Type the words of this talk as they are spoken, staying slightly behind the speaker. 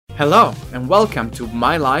Hello and welcome to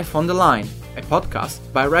My Life on the Line, a podcast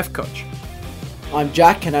by RefCoach. I'm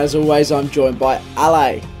Jack, and as always I'm joined by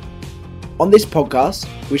Ale. On this podcast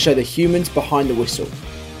we show the humans behind the whistle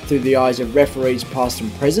through the eyes of referees past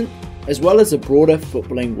and present, as well as the broader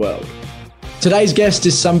footballing world. Today's guest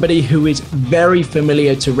is somebody who is very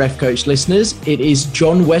familiar to RefCoach listeners. It is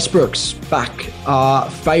John Westbrooks, back, our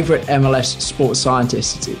favourite MLS sports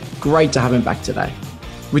scientist. It's great to have him back today.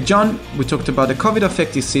 With John, we talked about the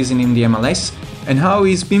COVID-affected season in the MLS and how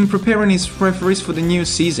he's been preparing his referees for the new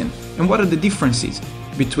season and what are the differences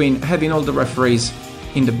between having all the referees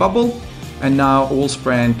in the bubble and now all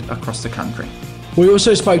spread across the country. We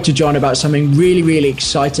also spoke to John about something really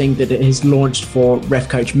exciting that it has launched for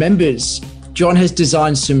RefCoach members. John has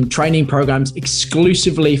designed some training programs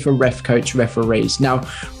exclusively for RefCoach referees. Now,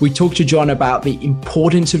 we talked to John about the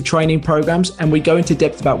importance of training programs, and we go into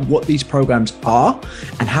depth about what these programs are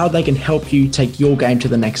and how they can help you take your game to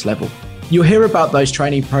the next level. You'll hear about those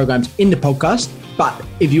training programs in the podcast, but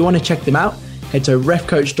if you want to check them out, head to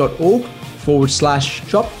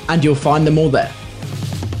refcoach.org/shop and you'll find them all there.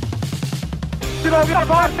 Play on!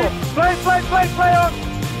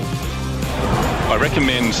 I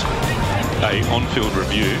recommend a on-field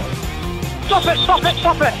review. Stop it!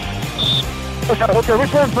 Okay,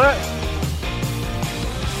 which one first?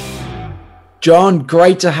 John,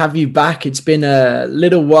 great to have you back. It's been a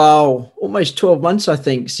little while, almost 12 months, I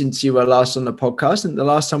think, since you were last on the podcast. And the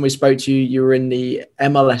last time we spoke to you, you were in the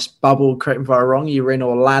MLS bubble, correct me if I'm wrong, you were in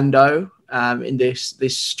Orlando, in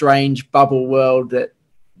this strange bubble world that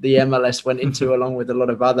the MLS went into along with a lot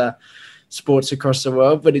of other sports across the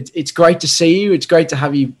world. But it's great to see you. It's great to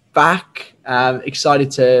have you back. Excited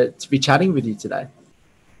to be chatting with you today.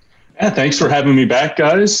 Yeah, thanks for having me back,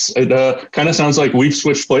 guys. It kind of sounds like we've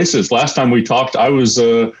switched places. Last time we talked, I was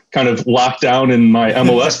kind of locked down in my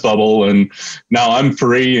MLS bubble, and now I'm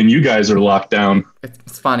free and you guys are locked down.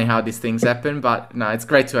 It's funny how these things happen, but no, it's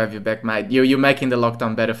great to have you back, mate. You're making the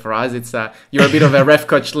lockdown better for us. It's you're a bit of a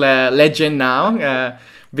RefCoach legend now.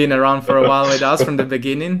 Been around for a while with us from the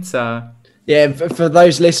beginning, so... Yeah, for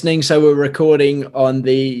those listening, so we're recording on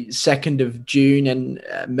the 2nd of June, and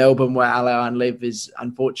Melbourne, where Ale and live, is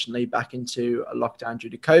unfortunately back into a lockdown due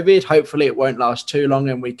to COVID. Hopefully it won't last too long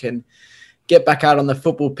and we can get back out on the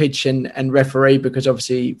football pitch and referee, because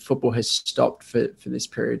obviously football has stopped for this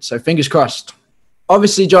period. So fingers crossed.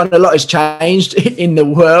 Obviously, John, a lot has changed in the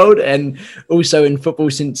world and also in football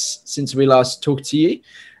since we last talked to you.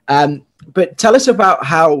 But tell us about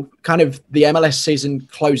how kind of the MLS season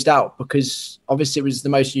closed out, because obviously it was the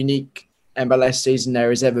most unique MLS season there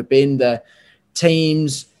has ever been. The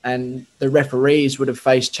teams and the referees would have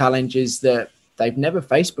faced challenges that they've never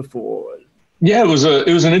faced before. Yeah, it was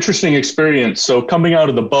an interesting experience. So coming out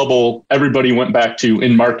of the bubble, everybody went back to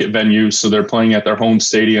in-market venues. So they're playing at their home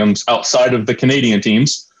stadiums outside of the Canadian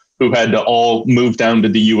teams, who had to all move down to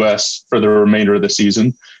the US for the remainder of the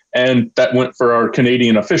season. And that went for our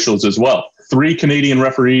Canadian officials as well. 3 Canadian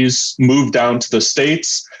referees moved down to the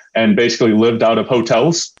States and basically lived out of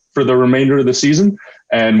hotels for the remainder of the season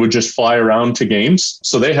and would just fly around to games.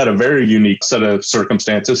 So they had a very unique set of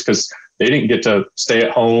circumstances because they didn't get to stay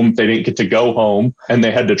at home. They didn't get to go home, and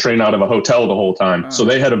they had to train out of a hotel the whole time. So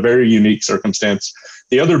they had a very unique circumstance.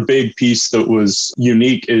 The other big piece that was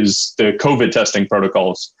unique is the COVID testing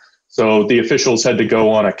protocols. So the officials had to go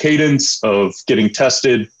on a cadence of getting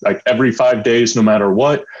tested like every 5 days, no matter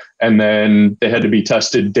what. And then they had to be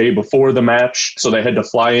tested day before the match. So they had to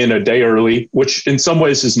fly in a day early, which in some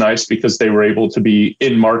ways is nice because they were able to be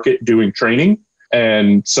in market doing training.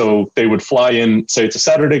 And so they would fly in, say it's a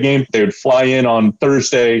Saturday game, they would fly in on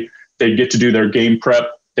Thursday, they'd get to do their game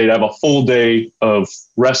prep. They'd have a full day of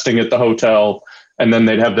resting at the hotel, and then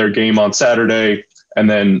they'd have their game on Saturday and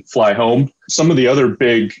then fly home. Some of the other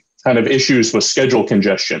big kind of issues with schedule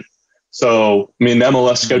congestion. So, I mean, the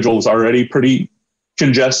MLS schedule is already pretty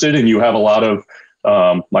congested, and you have a lot of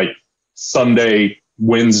like Sunday,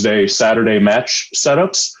 Wednesday, Saturday match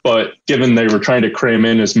setups. But given they were trying to cram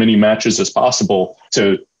in as many matches as possible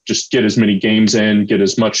to just get as many games in, get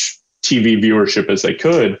as much TV viewership as they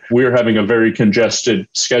could, we were having a very congested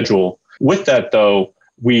schedule. With that, though,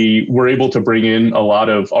 we were able to bring in a lot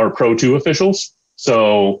of our Pro 2 officials.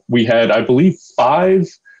 So we had, I believe, 5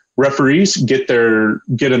 referees get an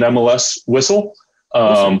MLS whistle,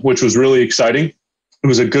 which was really exciting. It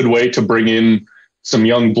was a good way to bring in some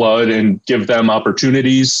young blood and give them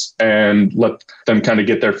opportunities and let them kind of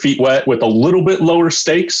get their feet wet with a little bit lower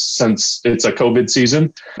stakes since it's a COVID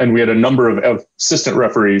season. And we had a number of assistant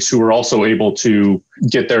referees who were also able to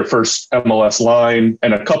get their first MLS line.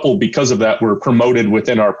 And a couple, because of that, were promoted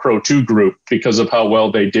within our Pro 2 group because of how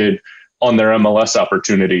well they did on their MLS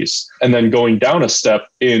opportunities. And then going down a step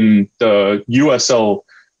in the USL,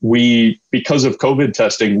 because of COVID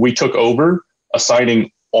testing, we took over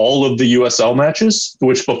assigning all of the USL matches,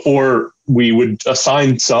 which before we would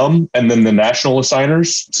assign some and then the national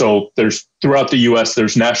assigners. So there's throughout the US,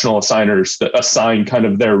 there's national assigners that assign kind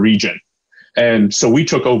of their region. And so we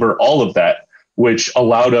took over all of that, which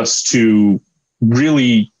allowed us to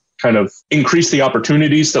really kind of increase the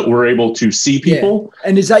opportunities that we're able to see people. Yeah.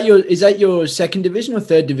 And is that your second division or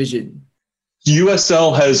third division?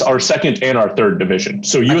 USL has our second and our third division.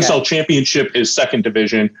 So USL Championship is second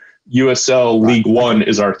division. USL League One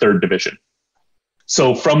is our third division.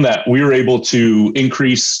 So from that, we were able to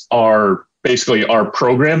increase our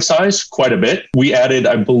program size quite a bit. We added,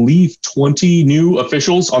 I believe, 20 new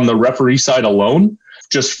officials on the referee side alone,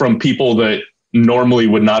 just from people that normally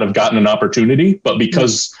would not have gotten an opportunity. But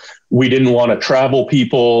because we didn't want to travel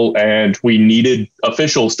people and we needed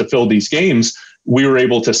officials to fill these games, we were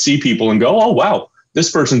able to see people and go, oh, wow, this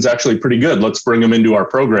person's actually pretty good. Let's bring them into our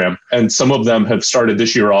program. And some of them have started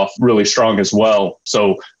this year off really strong as well.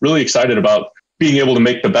 So really excited about being able to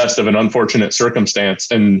make the best of an unfortunate circumstance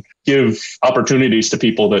and give opportunities to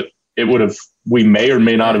people that we may or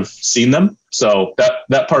may not have seen them. So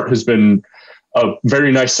that part has been a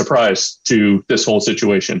very nice surprise to this whole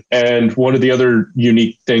situation. And one of the other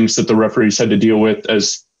unique things that the referees had to deal with,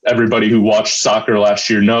 as everybody who watched soccer last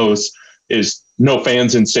year knows, is no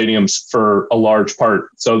fans in stadiums for a large part.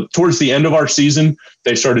 So towards the end of our season,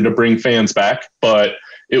 they started to bring fans back, but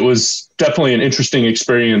it was definitely an interesting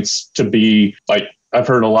experience to be like, I've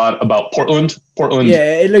heard a lot about Portland. Portland,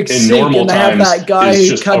 yeah, it looks in sick, normal times, that guy is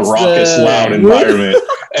just a raucous, loud environment.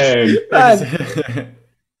 And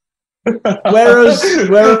whereas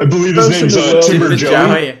I believe his name's Timber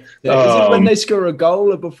Joey. Yeah, is it when they score a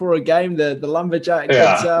goal or before a game, the lumberjack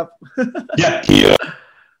gets up? Yep.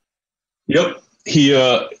 He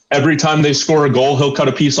every time they score a goal, he'll cut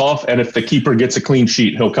a piece off, and if the keeper gets a clean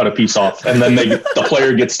sheet, he'll cut a piece off, and then the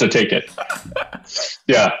player gets to take it.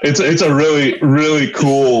 Yeah, it's a really, really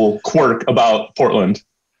cool quirk about Portland.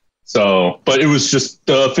 So, but it was just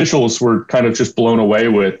the officials were kind of just blown away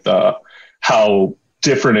with how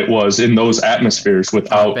different it was in those atmospheres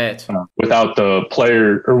without the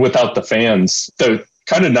player or without the fans. The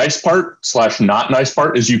kind of nice part / not nice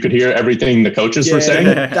part is you could hear everything the coaches were saying.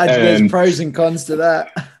 There's pros and cons to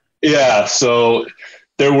that. Yeah. So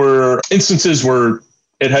there were instances where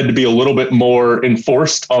it had to be a little bit more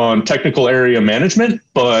enforced on technical area management,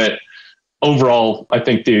 but overall, I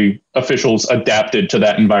think the officials adapted to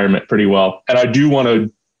that environment pretty well. And I do want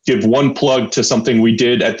to give one plug to something we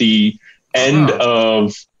did at the end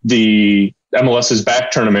of the MLS's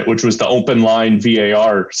back tournament, which was the open line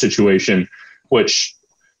VAR situation, which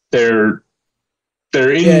they're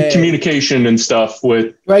in communication and stuff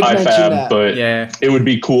with IFAB, but it would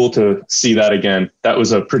be cool to see that again. That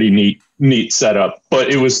was a pretty neat setup, but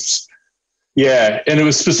it was, and it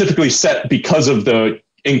was specifically set because of the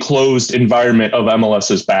enclosed environment of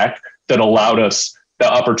MLS's back that allowed us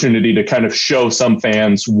the opportunity to kind of show some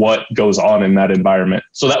fans what goes on in that environment.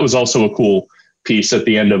 So that was also a cool piece at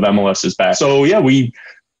the end of MLS's back. So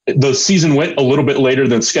the season went a little bit later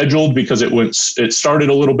than scheduled because it started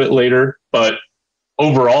a little bit later, but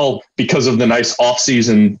overall, because of the nice off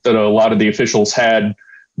season that a lot of the officials had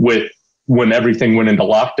when everything went into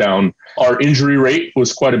lockdown, our injury rate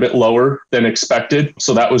was quite a bit lower than expected.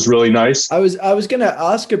 So that was really nice. I was going to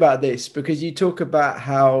ask about this because you talk about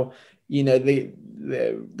how,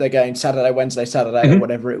 they're going Saturday, Wednesday, Saturday, or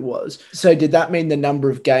whatever it was. So did that mean the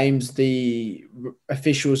number of games the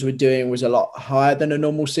officials were doing was a lot higher than a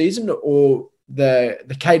normal season, or the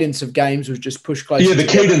cadence of games was just pushed closer together?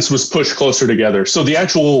 Cadence was pushed closer together. So the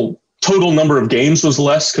actual total number of games was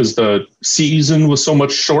less because the season was so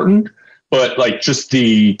much shortened, but just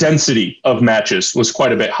the density of matches was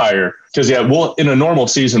quite a bit higher. Because in a normal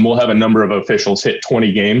season, we'll have a number of officials hit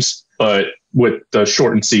 20 games, but with the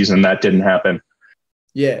shortened season, that didn't happen.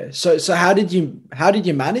 Yeah. So how did you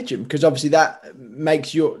manage them? Because obviously that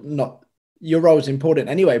makes your role is important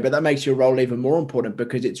anyway, but that makes your role even more important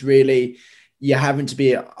because it's really, you're having to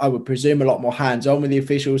be, I would presume, a lot more hands-on with the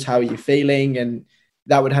officials. How are you feeling? And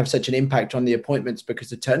that would have such an impact on the appointments because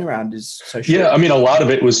the turnaround is so short. Yeah. I mean, a lot of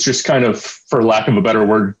it was just kind of, for lack of a better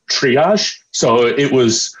word, triage. So it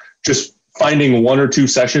was just finding 1 or 2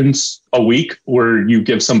 sessions a week where you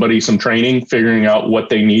give somebody some training, figuring out what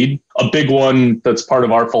they need. A big one that's part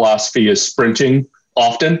of our philosophy is sprinting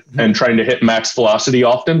often and trying to hit max velocity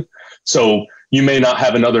often. So you may not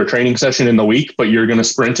have another training session in the week, but you're going to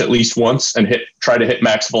sprint at least once and try to hit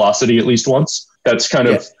max velocity at least once. That's kind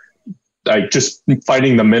of like just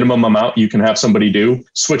finding the minimum amount you can have somebody do,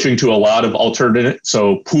 switching to a lot of alternate,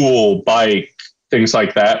 so pool, bike, things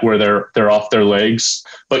like that, where they're off their legs,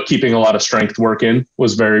 but keeping a lot of strength work in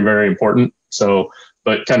was very, very important. So,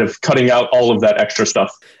 but kind of cutting out all of that extra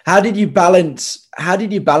stuff. How did you balance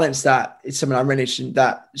that? It's something I'm really interested in,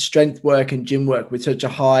 that strength work and gym work with such a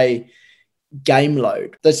high game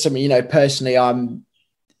load. That's something, personally I'm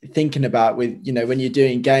thinking about with, when you're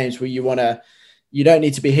doing games where you don't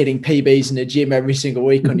need to be hitting PBs in the gym every single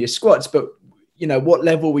week on your squats, but what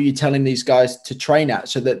level were you telling these guys to train at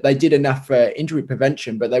so that they did enough for injury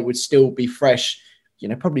prevention, but they would still be fresh,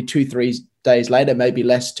 probably 2-3 days later, maybe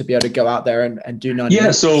less, to be able to go out there and do 90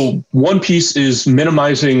 minutes? So one piece is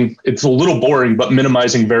minimizing, it's a little boring, but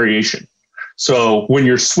minimizing variation. So when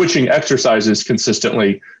you're switching exercises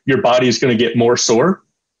consistently, your body is going to get more sore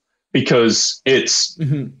because it's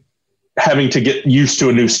having to get used to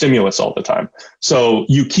a new stimulus all the time. So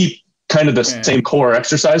you keep kind of the same core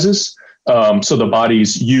exercises, so the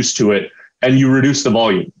body's used to it, and you reduce the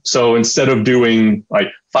volume. So instead of doing like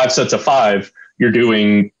 5 sets of 5, you're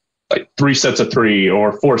doing like 3 sets of 3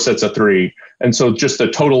 or 4 sets of 3. And so just the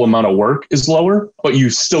total amount of work is lower, but you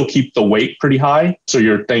still keep the weight pretty high. So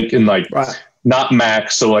you're thinking like not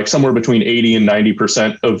max. So like somewhere between 80 and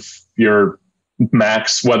 90% of your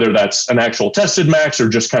max, whether that's an actual tested max or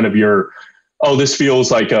just kind of your, this feels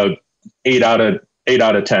like a 8 out of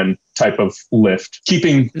 10 type of lift,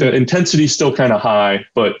 keeping the intensity still kind of high,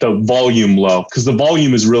 but the volume low, because the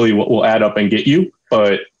volume is really what will add up and get you,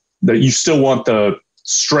 but you still want the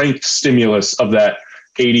strength stimulus of that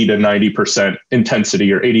 80 to 90%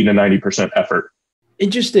 intensity or 80 to 90% effort.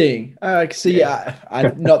 Interesting. See,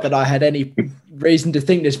 I not that I had any reason to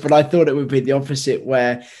think this, but I thought it would be the opposite,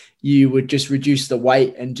 where you would just reduce the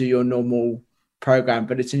weight and do your normal program.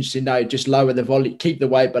 But it's interesting. No, just lower the volume, keep the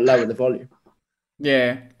weight, but lower the volume.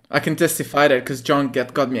 Yeah, I can testify that because John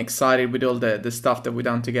got me excited with all the stuff that we've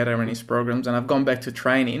done together in his programs. And I've gone back to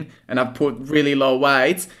training and I've put really low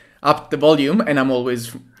weights, up the volume, and I'm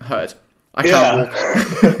always hurt. I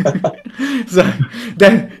can't walk. So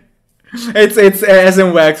then it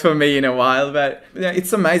hasn't worked for me in a while, but yeah,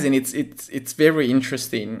 it's amazing. It's very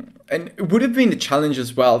interesting. And it would have been a challenge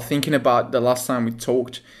as well, thinking about the last time we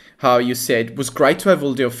talked, how you said it was great to have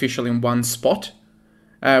all the official in one spot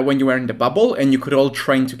when you were in the bubble and you could all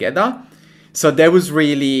train together. So that was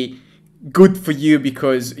really good for you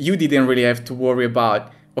because you didn't really have to worry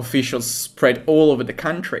about officials spread all over the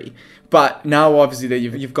country. But now obviously that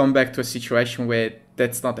you've gone back to a situation where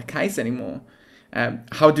that's not the case anymore.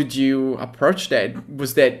 How did you approach that?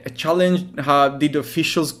 Was that a challenge? How did the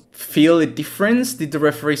officials feel a difference? Did the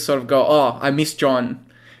referees sort of go, I miss John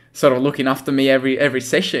sort of looking after me every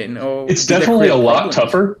session? Or it's definitely a lot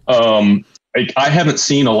tougher. I haven't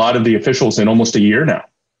seen a lot of the officials in almost a year now.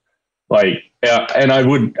 And I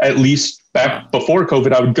would, at least back before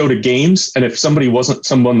COVID, I would go to games. And if somebody wasn't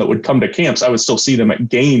someone that would come to camps, I would still see them at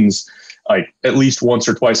games, like at least once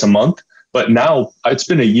or twice a month. But now it's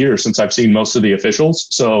been a year since I've seen most of the officials.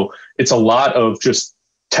 So it's a lot of just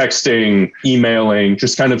texting, emailing,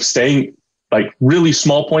 just kind of staying like really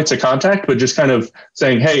small points of contact, but just kind of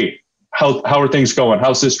saying, hey, how are things going?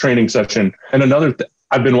 How's this training session? And another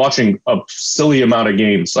I've been watching a silly amount of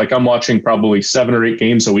games. Like I'm watching probably 7 or 8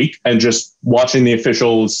 games a week and just watching the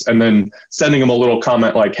officials and then sending them a little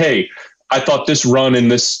comment like, hey, I thought this run in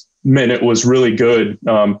this minute was really good.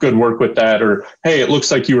 Good work with that. Or, hey, it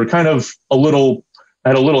looks like you were kind of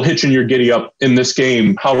had a little hitch in your giddy up in this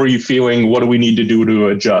game. How are you feeling? What do we need to do to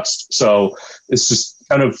adjust? So it's just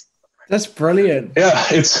kind of. That's brilliant. Yeah,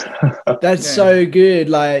 that's so good.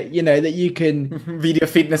 Like, that you can video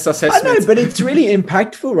fitness assessment. I know, but it's really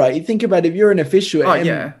impactful, right? You think about if you're an official,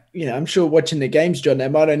 I'm sure watching the games, John, there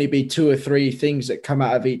might only be 2 or 3 things that come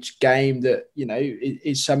out of each game that,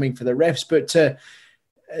 is something for the refs. But to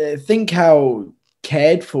think how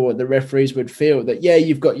cared for the referees would feel that,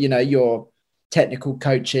 you've got, your technical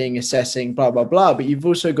coaching, assessing, blah, blah, blah, but you've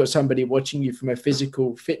also got somebody watching you from a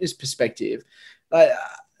physical fitness perspective. Like,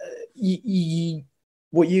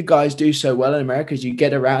 what you guys do so well in America is you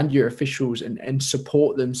get around your officials and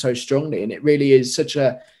support them so strongly. And it really is such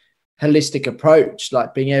a holistic approach,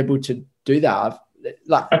 like being able to do that.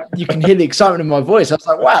 You can hear the excitement in my voice. I was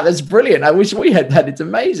like, wow, that's brilliant. I wish we had that. It's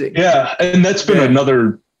amazing. Yeah. And that's been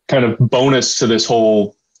another kind of bonus to this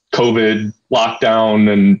whole COVID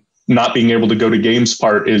lockdown and not being able to go to games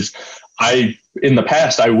part is in the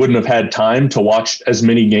past, I wouldn't have had time to watch as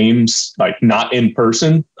many games, like not in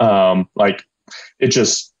person.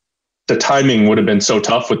 The timing would have been so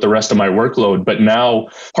tough with the rest of my workload. But now,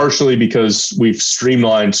 partially because we've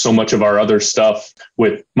streamlined so much of our other stuff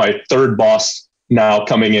with my third boss now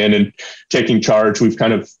coming in and taking charge, we've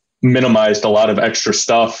kind of minimized a lot of extra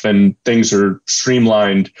stuff and things are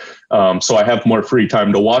streamlined. So I have more free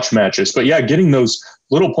time to watch matches. But yeah, getting those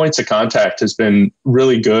little points of contact has been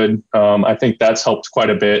really good. I think that's helped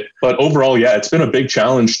quite a bit. But overall, yeah, it's been a big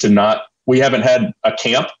challenge we haven't had a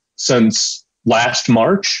camp since last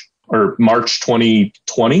March or March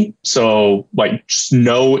 2020. So like just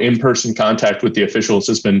no in-person contact with the officials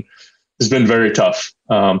has been very tough.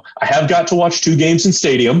 I have got to watch 2 games in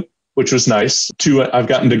stadium, which was nice. I've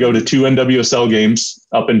gotten to go to 2 NWSL games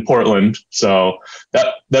up in Portland. So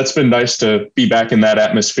that's been nice to be back in that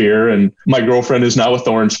atmosphere. And my girlfriend is now a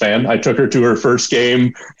Thorns fan. I took her to her first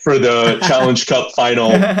game for the Challenge Cup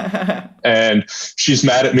final. And she's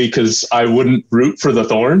mad at me because I wouldn't root for the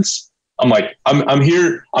Thorns. I'm like, I'm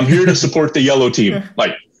here to support the yellow team.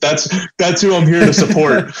 Like, that's who I'm here to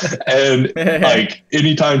support. And like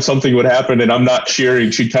anytime something would happen and I'm not cheering,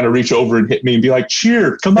 she'd kind of reach over and hit me and be like,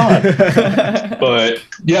 cheer, come on. But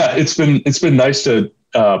yeah, it's been nice to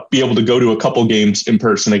be able to go to a couple games in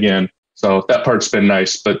person again. So that part's been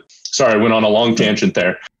nice, but sorry, I went on a long tangent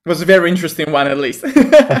there. It was a very interesting one, at least.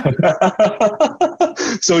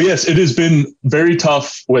 So yes, it has been very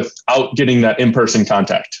tough without getting that in-person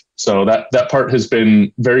contact. So that part has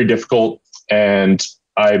been very difficult, and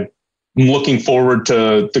I'm looking forward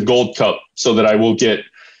to the Gold Cup so that I will get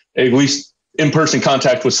at least in-person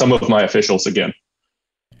contact with some of my officials again.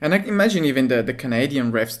 And I can imagine even the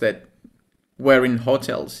Canadian refs that were in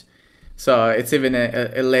hotels. So it's even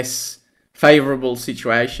a less favorable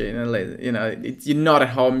situation. You know, you're not at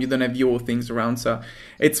home, you don't have your things around. So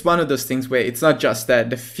it's one of those things where it's not just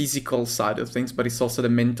the physical side of things, but it's also the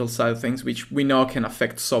mental side of things, which we know can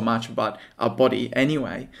affect so much about our body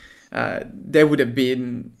anyway. There would have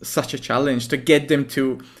been such a challenge to get them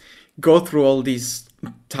to go through all these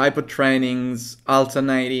type of trainings,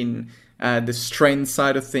 alternating the strength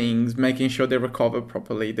side of things, making sure they recover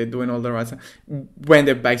properly, they're doing all the right stuff when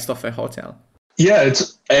they're based off a hotel. Yeah,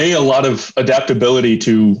 it's a lot of adaptability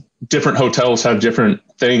to different hotels have different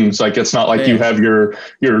things. Like it's not like you have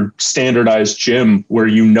your standardized gym where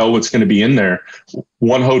you know what's going to be in there.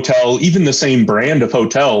 One hotel, even the same brand of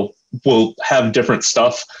hotel, will have different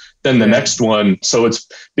stuff than the next one. So it's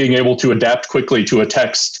being able to adapt quickly to a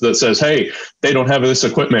text that says, hey, they don't have this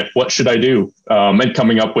equipment. What should I do? And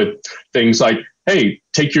coming up with things like, hey,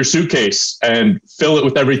 take your suitcase and fill it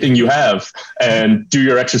with everything you have and do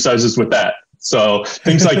your exercises with that. So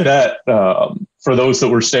things like that for those that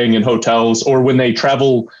were staying in hotels, or when they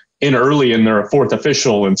travel in early and they're a fourth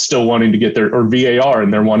official and still wanting to get their, or VAR,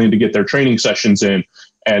 and they're wanting to get their training sessions in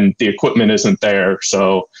and the equipment isn't there.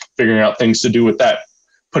 So figuring out things to do with that.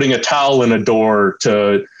 Putting a towel in a door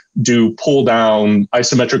to do pull down,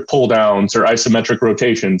 isometric pull downs or isometric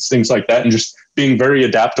rotations, things like that. And just being very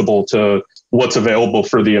adaptable to what's available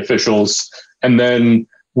for the officials. And then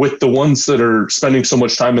with the ones that are spending so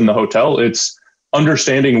much time in the hotel, it's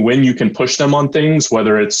understanding when you can push them on things,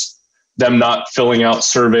 whether it's them not filling out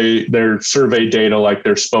their survey data like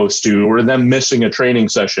they're supposed to, or them missing a training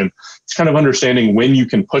session. It's kind of understanding when you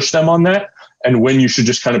can push them on that and when you should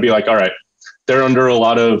just kind of be like, all right, they're under a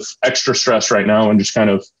lot of extra stress right now and just kind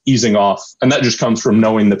of easing off. And that just comes from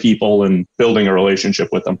knowing the people and building a relationship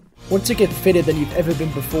with them. Want to get fitter than you've ever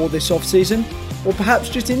been before this off-season? Or perhaps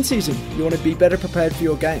just in-season, you want to be better prepared for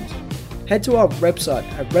your games? Head to our website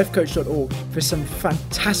at refcoach.org for some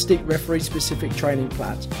fantastic referee-specific training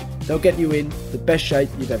plans. They'll get you in the best shape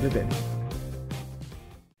you've ever been.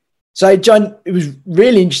 So, John, it was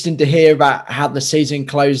really interesting to hear about how the season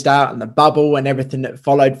closed out and the bubble and everything that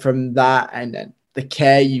followed from that, and the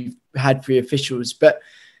care you've had for your officials. But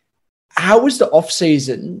how was the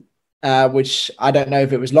off-season, which I don't know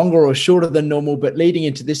if it was longer or shorter than normal, but leading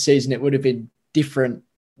into this season, it would have been different,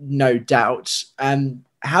 no doubt.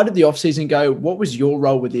 How did the off-season go? What was your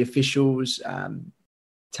role with the officials?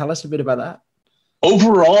 Tell us a bit about that.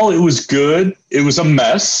 Overall, it was good. It was a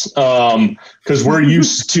mess because we're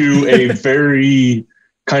used to a very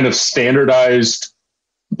kind of standardized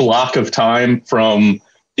block of time from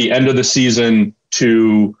the end of the season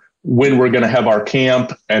to when we're going to have our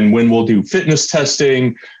camp and when we'll do fitness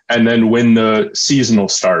testing and then when the season will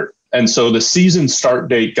start. And so the season start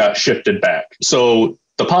date got shifted back. So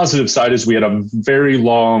the positive side is we had a very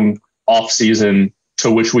long off season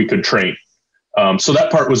to which we could train. So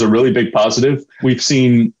that part was a really big positive. We've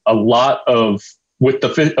seen a lot of, with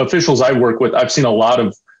the officials I work with, I've seen a lot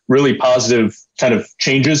of really positive kind of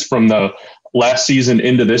changes from the last season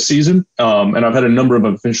into this season. And I've had a number of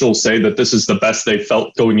officials say that this is the best they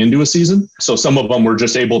felt going into a season. So some of them were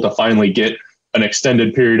just able to finally get an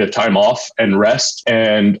extended period of time off and rest.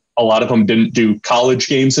 And a lot of them didn't do college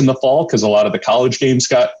games in the fall because a lot of the college games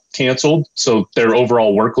got canceled. So their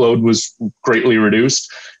overall workload was greatly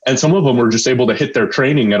reduced. And some of them were just able to hit their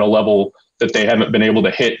training at a level that they haven't been able to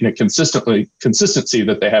hit, and a consistency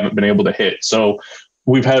that they haven't been able to hit. So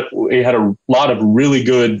we had a lot of really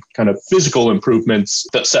good kind of physical improvements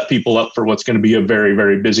that set people up for what's going to be a very,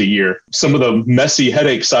 very busy year. Some of the messy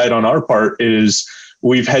headache side on our part is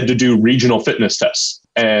we've had to do regional fitness tests.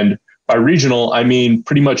 And by regional, I mean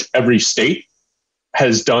pretty much every state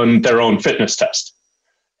has done their own fitness test.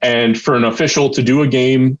 And for an official to do a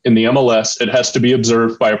game in the MLS, it has to be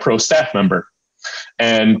observed by a pro staff member.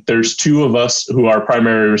 And there's two of us who our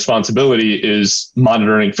primary responsibility is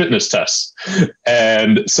monitoring fitness tests.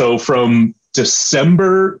 And so from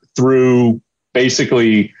December through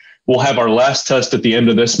basically, we'll have our last test at the end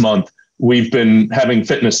of this month. We've been having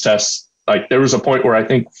fitness tests. Like there was a point where I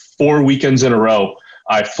think 4 weekends in a row,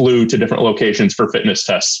 I flew to different locations for fitness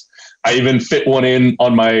tests. I even fit one in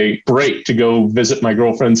on my break to go visit my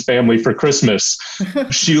girlfriend's family for Christmas.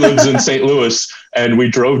 She lives in St. Louis, and we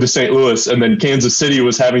drove to St. Louis, and then Kansas City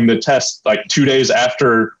was having the test like 2 days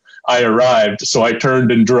after I arrived. So I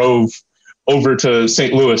turned and drove over to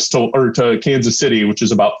St. Louis to Kansas City, which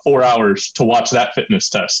is about 4 hours to watch that fitness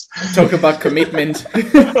test. Talk about commitment.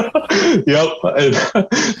 Yep.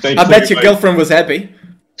 I bet your girlfriend was happy.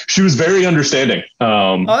 She was very understanding.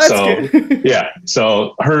 That's good. Yeah.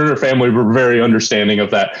 So her and her family were very understanding of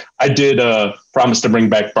that. I did promise to bring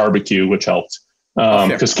back barbecue, which helped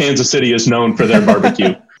because Kansas City is known for their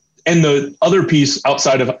barbecue. And the other piece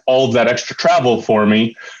outside of all of that extra travel for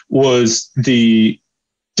me was the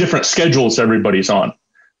different schedules everybody's on,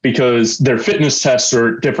 because their fitness tests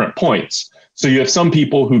are at different points. So you have some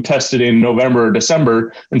people who tested in November or December,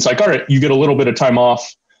 and it's like, all right, you get a little bit of time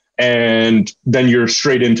off, and then you're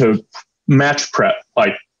straight into match prep,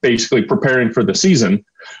 like basically preparing for the season.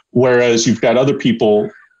 Whereas you've got other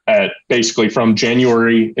people at basically from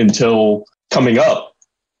January until coming up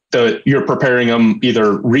that you're preparing them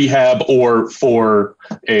either rehab or for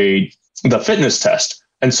the fitness test.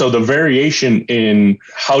 And so the variation in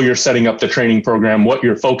how you're setting up the training program, what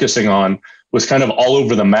you're focusing on, was kind of all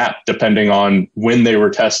over the map depending on when they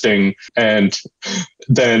were testing. And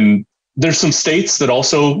then there's some states that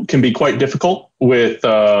also can be quite difficult with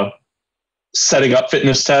setting up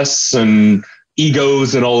fitness tests and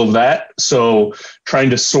egos and all of that. So trying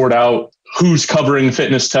to sort out who's covering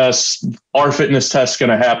fitness tests, are fitness tests going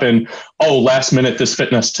to happen? Oh, last minute, this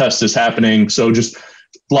fitness test is happening. So just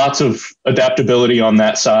lots of adaptability on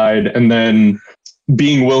that side. And then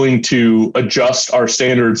being willing to adjust our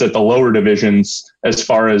standards at the lower divisions as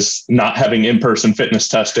far as not having in-person fitness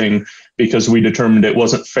testing, because we determined it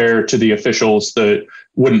wasn't fair to the officials that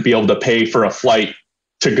wouldn't be able to pay for a flight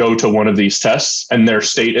to go to one of these tests, and their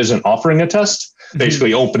state isn't offering a test,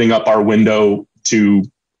 basically opening up our window to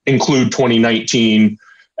include 2019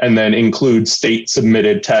 and then include state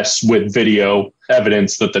submitted tests with video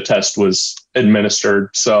evidence that the test was administered.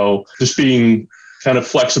 So just being kind of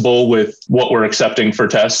flexible with what we're accepting for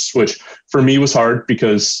tests, which for me was hard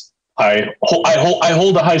because I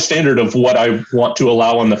hold a high standard of what I want to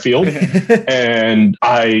allow on the field. And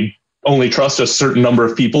I only trust a certain number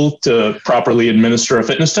of people to properly administer a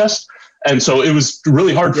fitness test. And so it was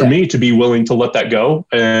really hard for me to be willing to let that go.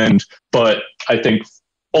 But I think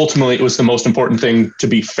ultimately it was the most important thing to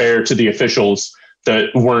be fair to the officials that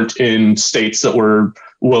weren't in states that were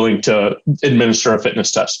willing to administer a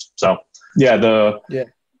fitness test. So the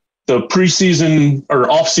preseason or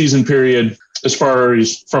off-season period, as far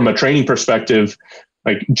as from a training perspective,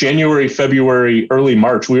 like January, February, early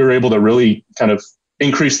March, we were able to really kind of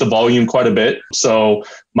increase the volume quite a bit. So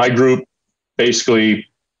my group, basically,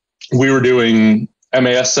 we were doing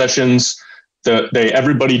MAS sessions.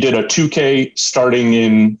 Everybody did a 2K starting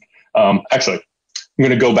in, actually, I'm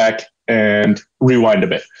going to go back and rewind a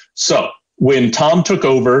bit. So when Tom took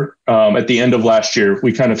over at the end of last year,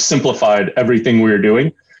 we kind of simplified everything we were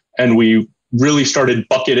doing, and we really started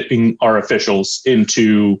bucketing our officials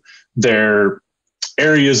into their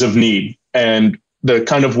areas of need and the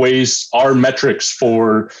kind of ways, our metrics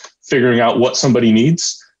for figuring out what somebody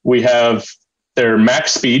needs. We have their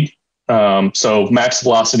max speed, so max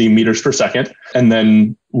velocity meters per second. And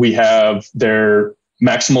then we have their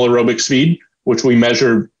maximal aerobic speed, which we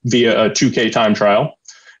measure via a 2K time trial.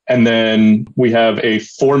 And then we have a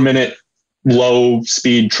 4-minute low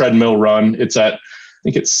speed treadmill run. It's at, I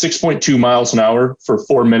think it's 6.2 miles an hour for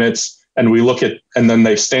 4 minutes. And we look at, and then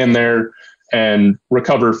they stand there and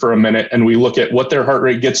recover for a minute. And we look at what their heart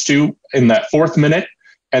rate gets to in that 4th minute,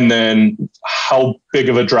 and then how big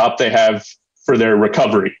of a drop they have for their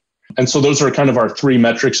recovery. And so those are kind of our 3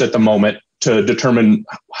 metrics at the moment to determine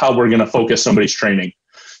how we're going to focus somebody's training.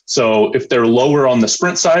 So if they're lower on the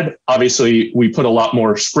sprint side, obviously we put a lot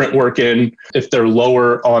more sprint work in. If they're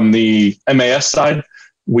lower on the MAS side,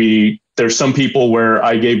 there's some people where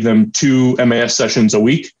I gave them 2 MAS sessions a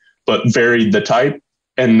week, but varied the type.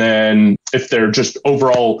 And then if their just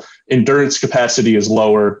overall endurance capacity is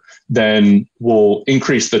lower, then we'll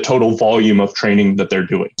increase the total volume of training that they're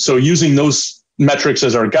doing. So using those metrics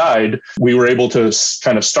as our guide, we were able to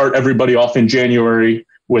kind of start everybody off in January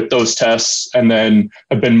with those tests, and then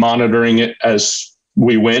have been monitoring it as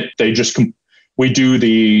we went. We do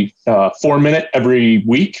the 4-minute every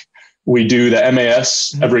week. We do the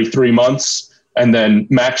MAS every 3 months, and then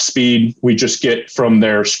max speed we just get from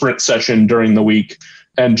their sprint session during the week,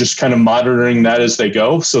 and just kind of monitoring that as they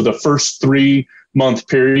go. So the first 3-month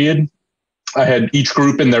period, I had each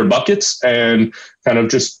group in their buckets and kind of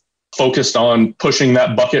just focused on pushing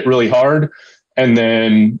that bucket really hard. And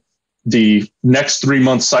then the next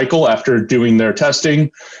 3-month cycle, after doing their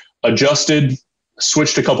testing, adjusted,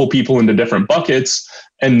 switched a couple people into different buckets,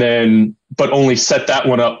 and then, but only set that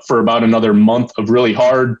one up for about another month of really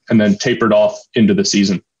hard, and then tapered off into the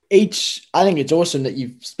season. I think it's awesome that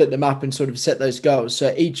you've split them up and sort of set those goals.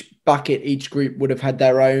 So each bucket, each group would have had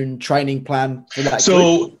their own training plan for that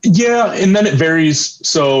group. Yeah, and then it varies.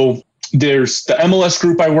 So there's the MLS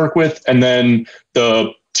group I work with, and then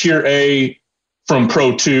the Tier A from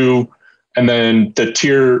Pro 2, and then the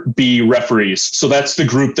Tier B referees. So that's the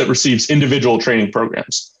group that receives individual training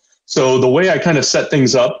programs. So the way I kind of set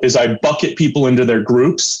things up is I bucket people into their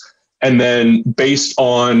groups. And then based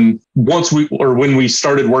on when we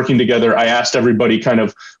started working together, I asked everybody kind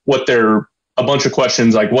of a bunch of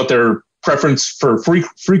questions, like what their preference for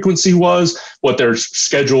frequency was, what their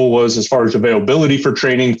schedule was as far as availability for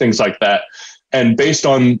training, things like that. And based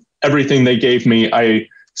on everything they gave me, I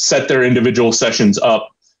set their individual sessions up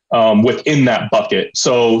within that bucket.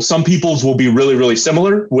 So some people's will be really, really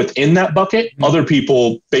similar within that bucket. Other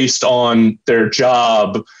people, based on their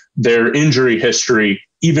job, their injury history,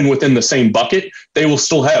 even within the same bucket, they will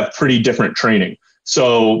still have pretty different training.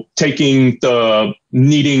 So they have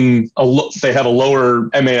a lower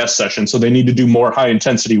MAS session, so they need to do more high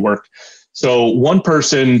intensity work. So one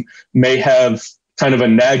person may have kind of a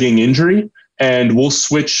nagging injury, and we'll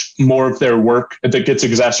switch more of their work that gets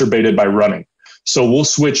exacerbated by running. So we'll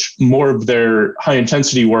switch more of their high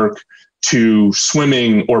intensity work to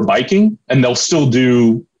swimming or biking, and they'll still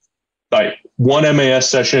do like one MAS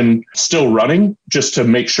session still running, just to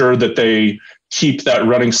make sure that they keep that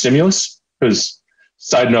running stimulus. Because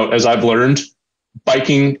side note, as I've learned,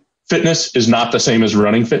 biking fitness is not the same as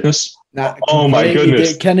running fitness. Oh my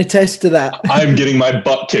goodness. Can attest to that. I'm getting my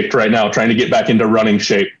butt kicked right now trying to get back into running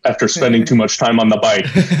shape after spending too much time on the bike.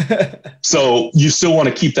 So you still want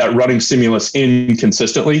to keep that running stimulus in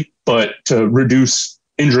consistently, but to reduce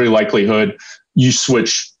injury likelihood, you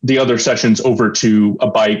switch the other sessions over to a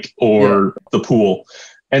bike or the pool.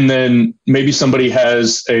 And then maybe somebody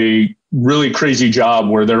has a really crazy job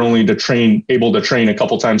where they're only able to train a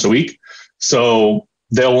couple times a week. So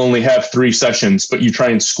they'll only have 3 sessions, but you try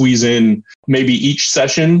and squeeze in, maybe each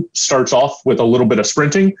session starts off with a little bit of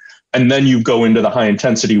sprinting, and then you go into the high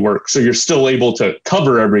intensity work. So you're still able to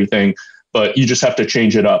cover everything, but you just have to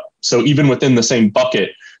change it up. So even within the same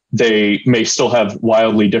bucket, they may still have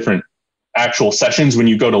wildly different actual sessions when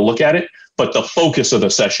you go to look at it, but the focus of the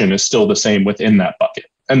session is still the same within that bucket.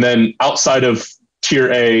 And then outside of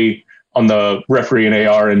Tier A on the referee and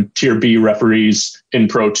AR and Tier B referees in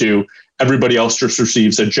Pro 2, everybody else just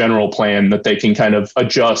receives a general plan that they can kind of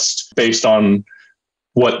adjust based on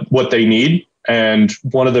what they need. And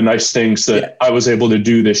one of the nice things that I was able to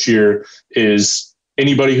do this year is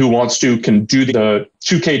anybody who wants to can do the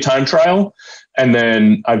 2K time trial. And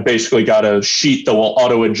then I've basically got a sheet that will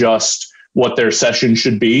auto adjust what their session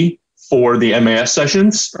should be for the MAS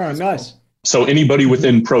sessions. Oh, nice. So anybody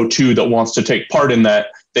within Pro 2 that wants to take part in that,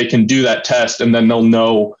 they can do that test, and then they'll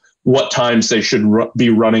know what times they should be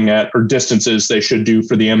running at or distances they should do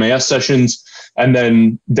for the MAS sessions. And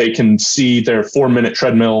then they can see their 4-minute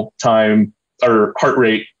treadmill time or heart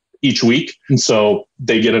rate each week. And so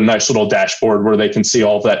they get a nice little dashboard where they can see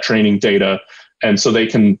all of that training data. And so they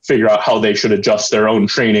can figure out how they should adjust their own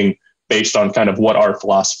training based on kind of what our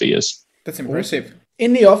philosophy is. That's impressive.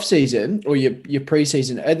 In the off season or your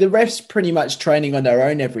pre-season, are the refs pretty much training on their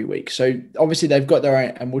own every week? So obviously they've got their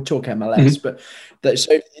own, and we'll talk MLS, but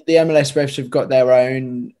so the MLS refs have got their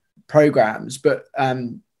own programs, but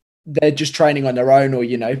they're just training on their own, or,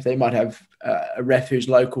 they might have a ref who's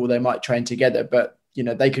local, they might train together, but,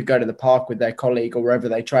 they could go to the park with their colleague or wherever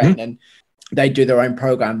they train and they do their own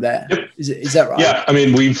program there. Yep. Is that right? Yeah. I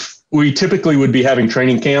mean, we typically would be having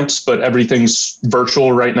training camps, but everything's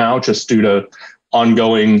virtual right now just due to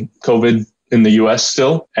ongoing COVID in the US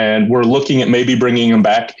still. And we're looking at maybe bringing them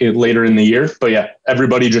back later in the year. But yeah,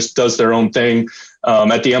 everybody just does their own thing.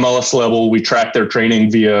 At the MLS level, we track their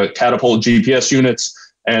training via Catapult GPS units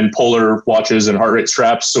and Polar watches and heart rate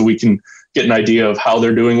straps, so we can get an idea of how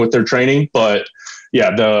they're doing with their training. But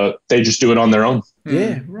yeah, they just do it on their own.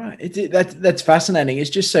 Yeah, right. That's fascinating. It's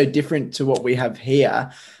just so different to what we have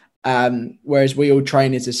here. Whereas we all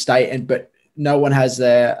train as a state, but no one has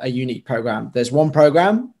a unique program. There's one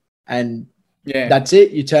program, and that's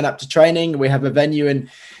it. You turn up to training. We have a venue, and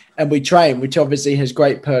we train, which obviously has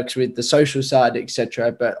great perks with the social side,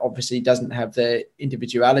 etc. But obviously doesn't have the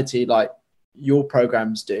individuality like your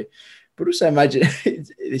programs do. But also imagine,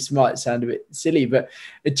 this might sound a bit silly, but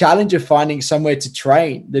a challenge of finding somewhere to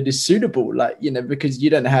train that is suitable, because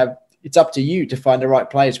you don't have. It's up to you to find the right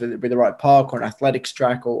place, whether it be the right park or an athletics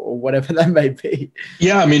track or whatever that may be.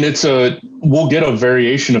 Yeah, I mean, we'll get a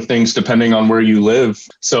variation of things depending on where you live.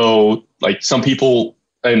 So like some people,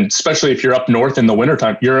 and especially if you're up north in the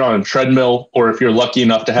wintertime, you're on a treadmill, or if you're lucky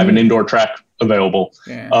enough to have an indoor track available.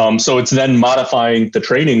 Yeah. So it's then modifying the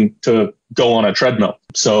training to go on a treadmill.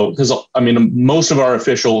 So, because I mean, most of our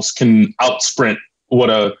officials can out sprint what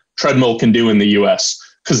a treadmill can do in the US,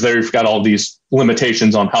 because they've got all these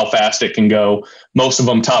limitations on how fast it can go. Most of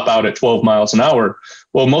them top out at 12 miles an hour.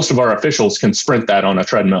 Well, most of our officials can sprint that on a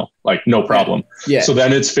treadmill, like no problem. Yeah. So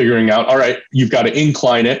then it's figuring out, all right, you've got to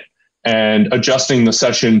incline it and adjusting the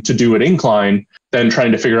session to do it incline, then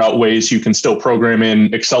trying to figure out ways you can still program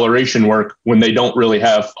in acceleration work when they don't really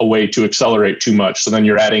have a way to accelerate too much. So then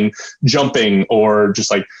you're adding jumping or just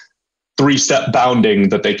like 3-step bounding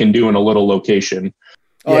that they can do in a little location.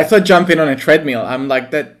 Oh, yeah. I thought jumping on a treadmill. I'm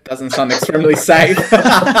like, that doesn't sound extremely safe.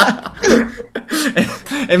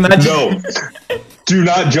 Imagine. No, do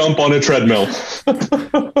not jump on a treadmill.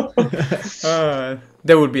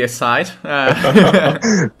 There would be a sight.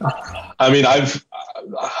 I mean,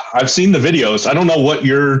 I've seen the videos. I don't know what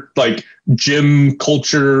your like gym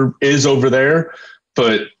culture is over there,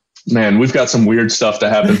 but man, we've got some weird stuff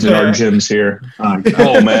that happens in our gyms here.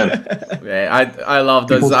 Oh man, yeah, I love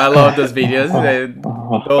those. I love those videos.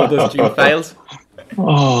 All those gym fails.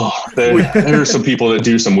 Oh, there are some people that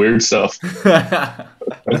do some weird stuff.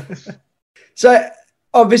 So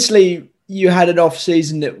obviously, you had an off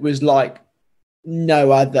season that was like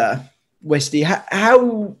no other. Westy,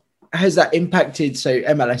 how has that impacted? So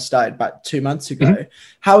MLS started about 2 months ago.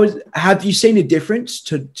 Mm-hmm. Have you seen a difference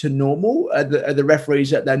to normal? Are the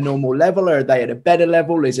referees at their normal level, or are they at a better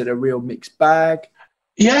level? Is it a real mixed bag?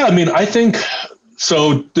 Yeah, I mean, I think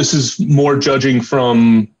so. This is more judging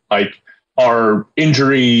from like our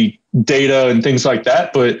injury data and things like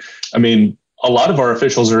that. But I mean, a lot of our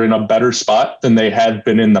officials are in a better spot than they had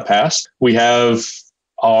been in the past. We have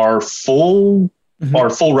our full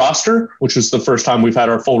roster, which is the first time we've had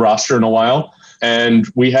our full roster in a while. And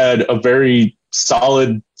we had a very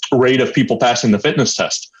solid rate of people passing the fitness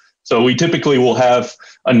test. So we typically will have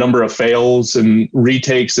a number of fails and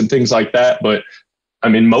retakes and things like that. But I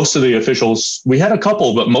mean, most of the officials, we had a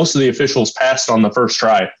couple, but most of the officials passed on the first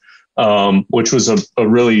try, which was a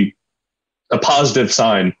really positive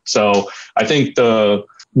sign. So I think the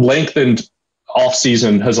lengthened off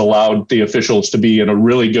season has allowed the officials to be in a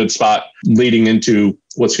really good spot leading into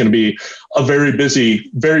what's going to be a very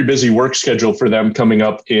busy work schedule for them coming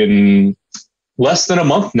up in less than a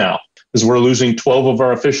month now, because we're losing 12 of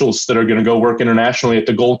our officials that are going to go work internationally at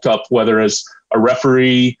the Gold Cup, whether as a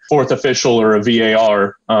referee, fourth official, or a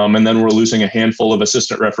VAR. And then we're losing a handful of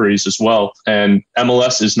assistant referees as well. And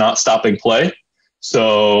MLS is not stopping play.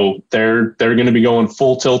 So they're going to be going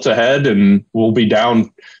full tilt ahead, and we'll be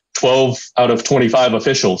down 12 out of 25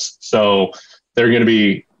 officials. So they're going to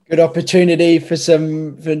be good opportunity for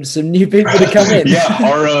some new people to come in.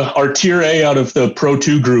 Yeah, our tier A out of the Pro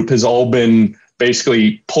 2 group has all been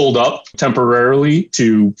basically pulled up temporarily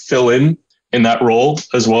to fill in that role,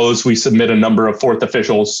 as well as we submit a number of fourth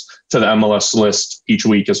officials to the MLS list each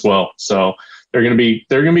week as well. So they're going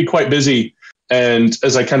to be quite busy. And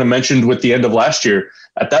as I kind of mentioned with the end of last year,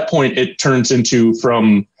 at that point, it turns into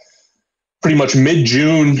from pretty much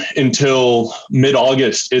mid-June until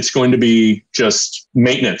mid-August, it's going to be just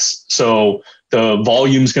maintenance. So the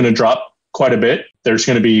volume's going to drop quite a bit. There's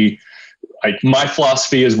going to be, like, my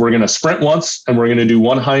philosophy is we're going to sprint once, and we're going to do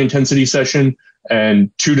one high-intensity session and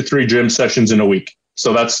 2 to 3 gym sessions in a week.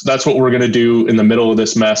 So that's what we're going to do in the middle of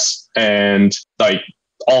this mess. And like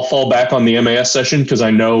I'll fall back on the MAS session because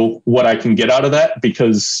I know what I can get out of that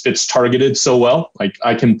because it's targeted so well. Like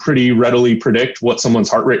I can pretty readily predict what someone's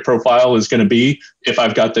heart rate profile is going to be if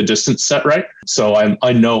I've got the distance set right. So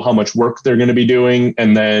I know how much work they're going to be doing.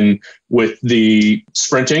 And then with the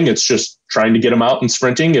sprinting, it's just trying to get them out and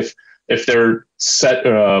sprinting. If their set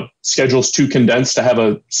schedule's too condensed to have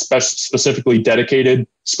a specifically dedicated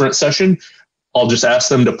sprint session, I'll just ask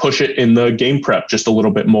them to push it in the game prep just a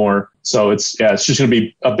little bit more. So it's just going to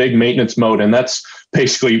be a big maintenance mode. And that's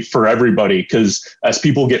basically for everybody because as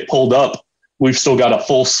people get pulled up, we've still got a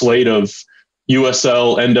full slate of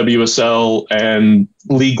USL, NWSL, and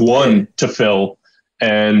League One to fill.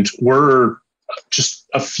 And we're just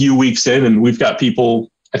a few weeks in and we've got people,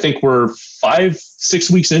 I think we're 5-6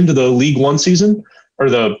 weeks into the League One season or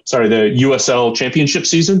the USL championship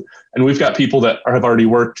season. And we've got people that have already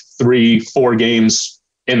worked 3-4 games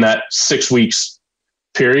in that 6 weeks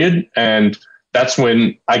period. And that's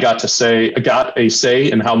when I got a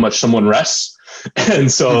say in how much someone rests. And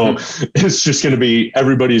so it's just going to be,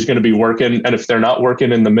 everybody's going to be working. And if they're not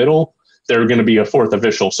working in the middle, they're going to be a fourth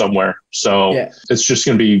official somewhere. So It's just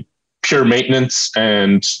going to be pure maintenance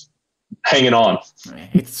and hanging on.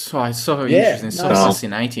 It's so interesting, so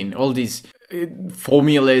fascinating. All these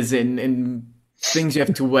formulas and things you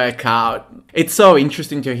have to work out. It's so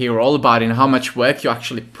interesting to hear all about it and how much work you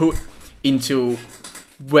actually put into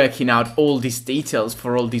working out all these details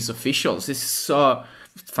for all these officials. This is so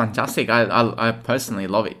fantastic. I personally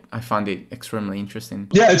love it. I find it extremely interesting.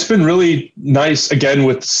 Yeah, it's been really nice, again,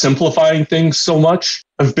 with simplifying things so much.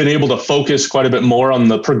 I've been able to focus quite a bit more on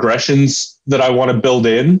the progressions that I want to build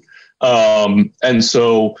in. And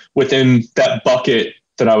so within that bucket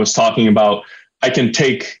that I was talking about, I can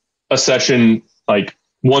take a session like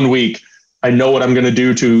 1 week. I know what I'm going to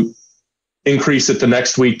do to increase it the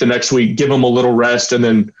next week, give them a little rest, and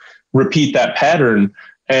then repeat that pattern.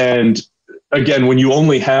 And again, when you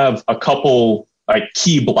only have a couple like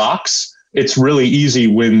key blocks, it's really easy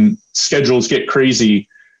when schedules get crazy.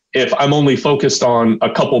 If I'm only focused on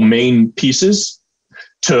a couple main pieces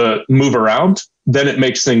to move around, then it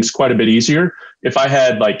makes things quite a bit easier. If I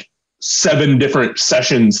had like 7 different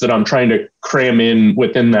sessions that I'm trying to cram in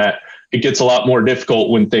within that, it gets a lot more difficult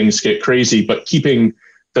when things get crazy. But keeping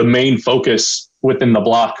the main focus within the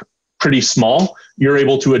block pretty small, you're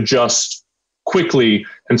able to adjust quickly.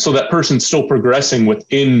 And so that person's still progressing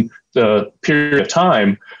within the period of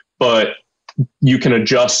time, but you can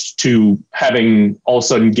adjust to having all of a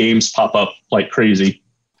sudden games pop up like crazy.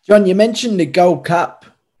 John, you mentioned the Gold Cup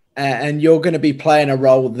and you're going to be playing a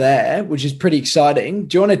role there, which is pretty exciting.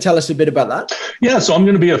 Do you want to tell us a bit about that? Yeah, so I'm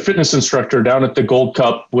going to be a fitness instructor down at the Gold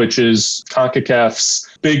Cup, which is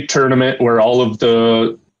CONCACAF's big tournament where all of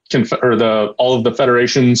the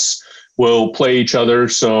federations will play each other.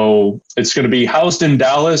 So it's going to be housed in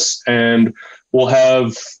Dallas, and we'll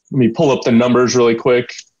have, let me pull up the numbers really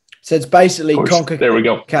quick. So it's basically CONCACAF's there we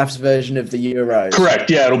go. version of the Euros.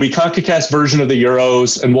 Correct. Yeah, it'll be CONCACAF's version of the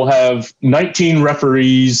Euros, and we'll have 19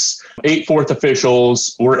 referees, 8 fourth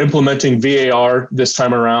officials. We're implementing VAR this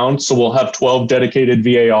time around, so we'll have 12 dedicated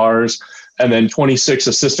VARs and then 26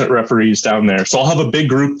 assistant referees down there. So I'll have a big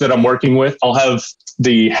group that I'm working with. I'll have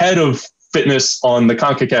the head of fitness on the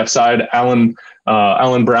CONCACAF side, Alan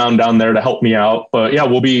Brown, down there to help me out. But yeah,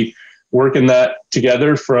 we'll be working that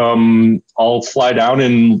together I'll fly down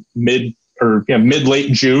in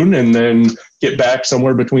mid-late June and then get back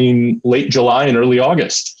somewhere between late July and early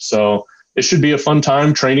August. So it should be a fun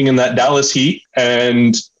time training in that Dallas heat.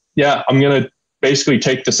 And yeah, I'm going to basically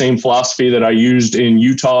take the same philosophy that I used in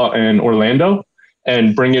Utah and Orlando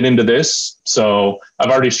and bring it into this. So I've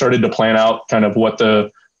already started to plan out kind of what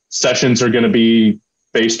the sessions are going to be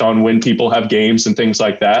based on when people have games and things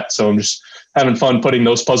like that. So I'm just having fun putting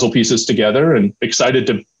those puzzle pieces together and excited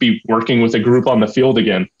to be working with a group on the field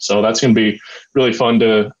again. So that's going to be really fun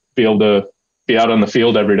to be able to be out on the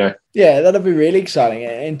field every day. Yeah, that'll be really exciting.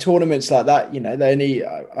 In tournaments like that, they only,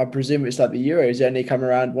 I presume it's like the Euros, they only come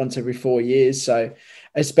around once every 4 years. So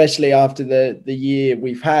especially after the year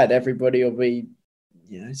we've had, everybody will be,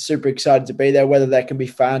 super excited to be there, whether there can be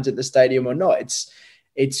fans at the stadium or not.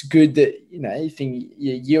 It's good that, you think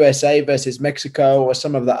USA versus Mexico or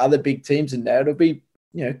some of the other big teams in there, it'll be,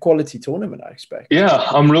 quality tournament, I expect. Yeah,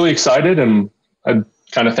 I'm really excited, and I'm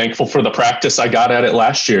kind of thankful for the practice I got at it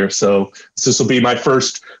last year. So this will be my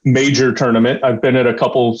first major tournament. I've been at a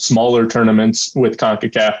couple smaller tournaments with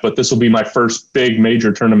CONCACAF, but this will be my first big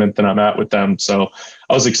major tournament that I'm at with them. So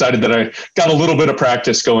I was excited that I got a little bit of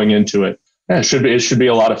practice going into it. Yeah, it should be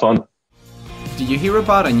a lot of fun. Did you hear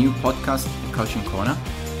about a new podcast, The Coaching Corner?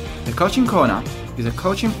 The Coaching Corner is a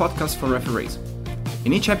coaching podcast for referees.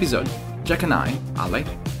 In each episode, Jack and I, Ale,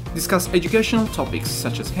 discuss educational topics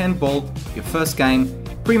such as handball, your first game,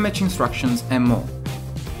 pre-match instructions and more.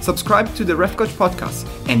 Subscribe to the Ref Coach podcast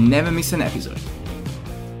and never miss an episode.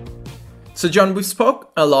 So John, we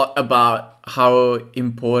spoke a lot about how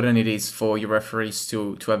important it is for your referees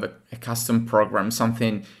to have a custom program,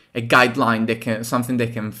 a guideline, something they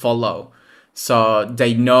can follow. So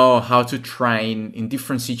they know how to train in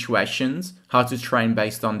different situations, how to train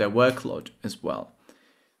based on their workload as well.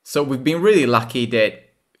 So we've been really lucky that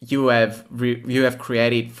you have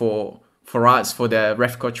created for us, for the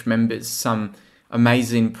Ref Coach members, some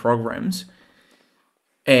amazing programs,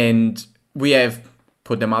 and we have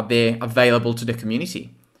put them out there available to the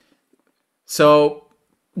community. So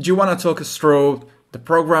do you want to talk us through the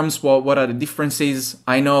programs? What are the differences?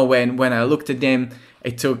 I know when I looked at them,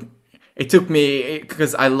 it took me,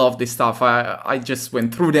 because I love this stuff. I just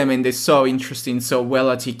went through them and they're so interesting, so well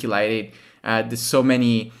articulated. There's so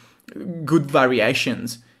many good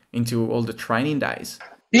variations into all the training days.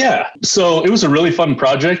 Yeah. So it was a really fun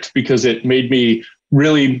project because it made me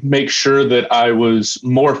really make sure that I was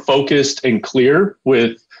more focused and clear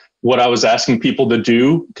with what I was asking people to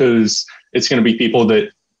do, because it's going to be people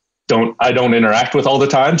that I don't interact with all the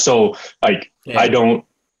time. So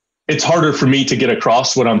it's harder for me to get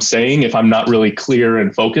across what I'm saying if I'm not really clear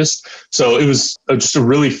and focused. So it was just a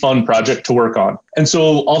really fun project to work on. And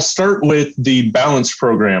so I'll start with the balance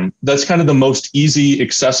program. That's kind of the most easy,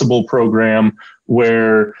 accessible program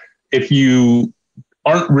where if you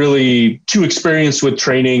aren't really too experienced with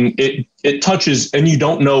training, it touches, and you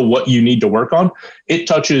don't know what you need to work on, it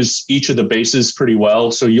touches each of the bases pretty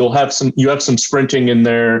well. So you have some sprinting in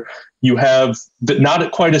there. You have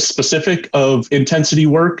not quite as specific of intensity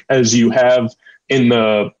work as you have in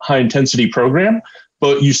the high intensity program,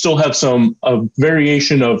 but you still have a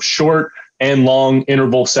variation of short and long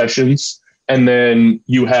interval sessions. And then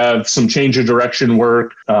you have some change of direction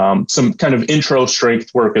work, some kind of intro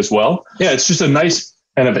strength work as well. Yeah, it's just a nice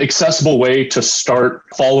kind of accessible way to start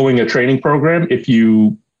following a training program if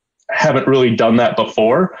you haven't really done that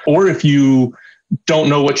before, or if you don't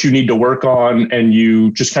know what you need to work on and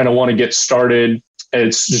you just kind of want to get started.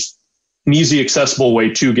 It's just an easy, accessible way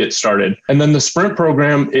to get started. And then the sprint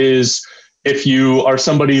program is if you are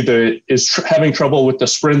somebody that is having trouble with the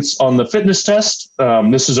sprints on the fitness test,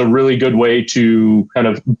 this is a really good way to kind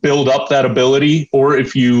of build up that ability. Or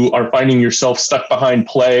if you are finding yourself stuck behind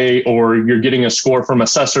play, or you're getting a score from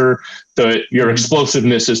assessor that your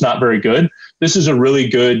explosiveness is not very good, this is a really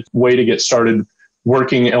good way to get started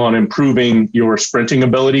working on improving your sprinting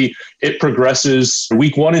ability. It progresses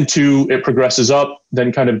week 1 and 2, it progresses up,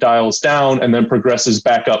 then kind of dials down, and then progresses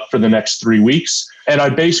back up for the next 3 weeks. And I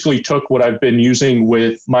basically took what I've been using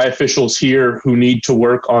with my officials here who need to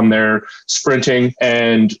work on their sprinting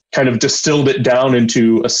and kind of distilled it down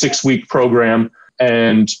into a 6-week program.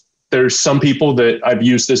 And there's some people that I've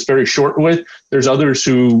used this very short with. There's others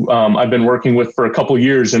who I've been working with for a couple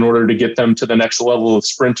years in order to get them to the next level of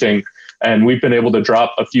sprinting. And we've been able to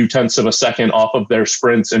drop a few tenths of a second off of their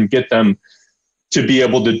sprints and get them to be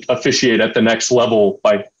able to officiate at the next level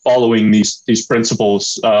by following these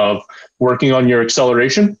principles of working on your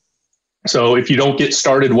acceleration. So if you don't get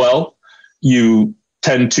started well, you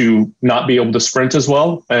tend to not be able to sprint as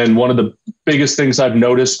well. And one of the biggest things I've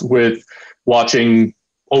noticed with watching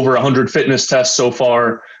over 100 fitness tests so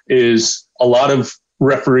far is a lot of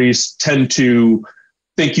referees tend to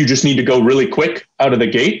think you just need to go really quick out of the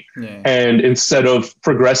gate. Yeah. And instead of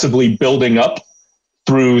progressively building up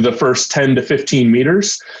through the first 10 to 15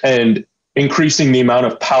 meters and increasing the amount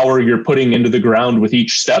of power you're putting into the ground with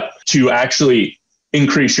each step to actually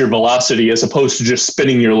increase your velocity as opposed to just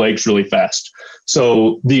spinning your legs really fast.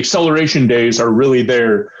 So the acceleration days are really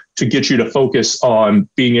there to get you to focus on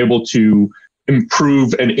being able to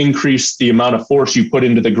improve and increase the amount of force you put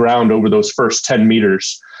into the ground over those first 10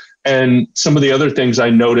 meters. And some of the other things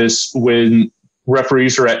I notice when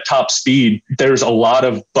referees are at top speed, there's a lot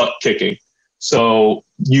of butt kicking. So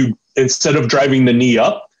you, instead of driving the knee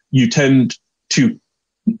up, you tend to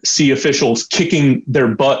see officials kicking their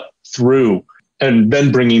butt through and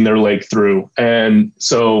then bringing their leg through. And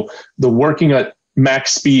so the working at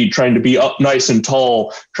max speed, trying to be up nice and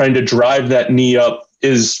tall, trying to drive that knee up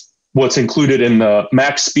is what's included in the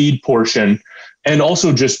max speed portion. And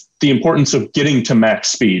also just the importance of getting to max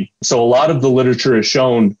speed. So a lot of the literature has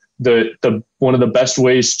shown that one of the best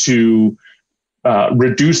ways to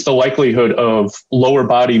reduce the likelihood of lower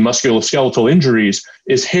body musculoskeletal injuries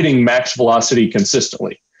is hitting max velocity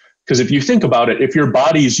consistently. Because if you think about it, if your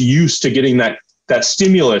body's used to getting that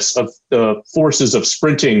stimulus of the forces of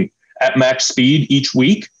sprinting at max speed each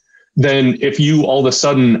week, then if you all of a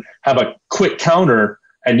sudden have a quick counter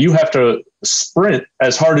and you have to sprint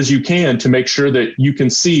as hard as you can to make sure that you can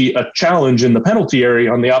see a challenge in the penalty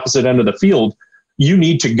area on the opposite end of the field, you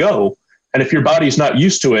need to go. And if your body's not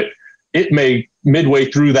used to it, it may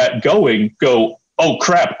midway through that going go, oh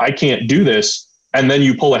crap, I can't do this. And then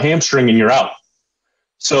you pull a hamstring and you're out.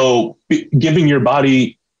 So giving your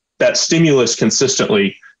body that stimulus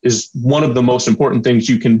consistently is one of the most important things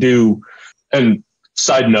you can do. And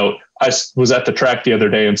side note, I was at the track the other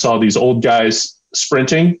day and saw these old guys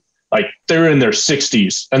sprinting, like they're in their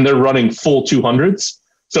 60s and they're running full 200s.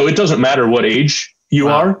 So it doesn't matter what age you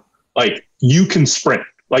are, like you can sprint.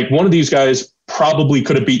 Like one of these guys probably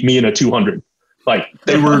could have beat me in a 200. Like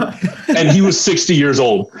they were, and he was 60 years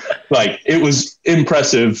old. Like it was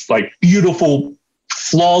impressive, like beautiful,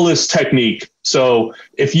 flawless technique. So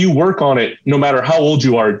if you work on it, no matter how old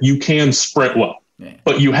you are, you can sprint well,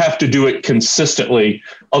 but you have to do it consistently.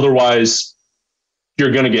 Otherwise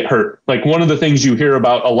you're going to get hurt. Like one of the things you hear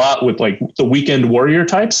about a lot with like the weekend warrior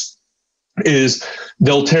types is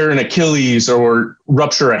they'll tear an Achilles or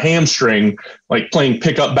rupture a hamstring, like playing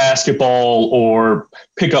pickup basketball or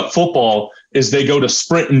pickup football, is they go to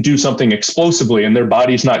sprint and do something explosively and their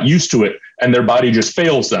body's not used to it and their body just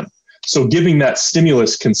fails them. So giving that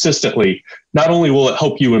stimulus consistently, not only will it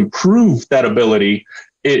help you improve that ability,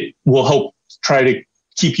 it will help try to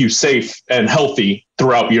keep you safe and healthy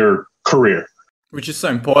throughout your career. Which is so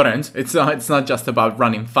important. It's not just about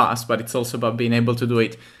running fast, but it's also about being able to do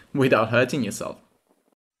it without hurting yourself.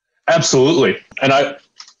 Absolutely. And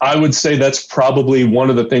I would say that's probably one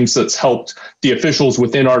of the things that's helped the officials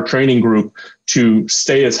within our training group to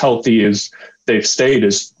stay as healthy as they've stayed,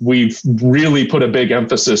 is we've really put a big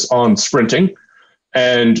emphasis on sprinting.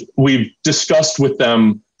 And we've discussed with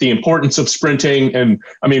them the importance of sprinting. And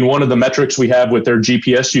I mean, one of the metrics we have with their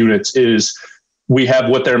GPS units is we have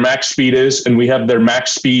what their max speed is, and we have their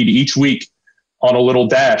max speed each week on a little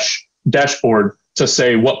dashboard to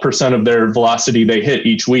say what % of their velocity they hit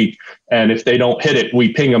each week. And if they don't hit it,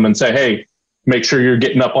 we ping them and say, hey, make sure you're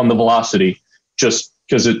getting up on the velocity, just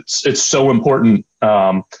because it's so important,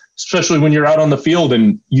 especially when you're out on the field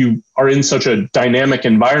and you are in such a dynamic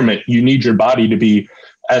environment. You need your body to be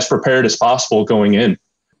as prepared as possible going in.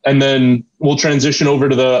 And then we'll transition over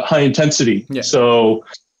to the high intensity. Yeah. So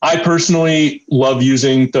I personally love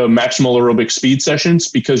using the maximal aerobic speed sessions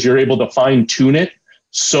because you're able to fine tune it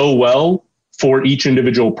so well for each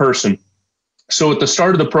individual person. So at the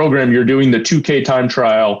start of the program, you're doing the 2K time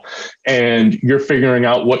trial and you're figuring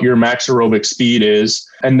out what your max aerobic speed is.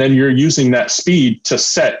 And then you're using that speed to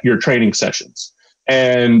set your training sessions.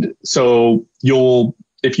 And so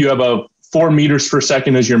if you have a 4 meters per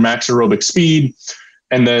second as your max aerobic speed,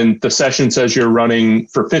 and then the session says you're running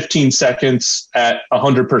for 15 seconds at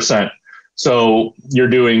 100%. So you're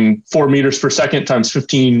doing 4 meters per second times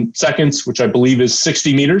 15 seconds, which I believe is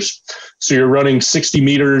 60 meters. So you're running 60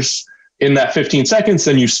 meters in that 15 seconds,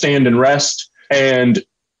 then you stand and rest. And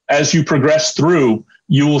as you progress through,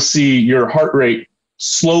 you will see your heart rate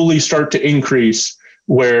slowly start to increase,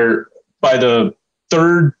 where by the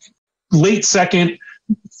late second,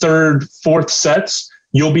 third, fourth sets,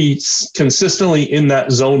 you'll be consistently in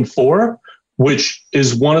that zone 4, which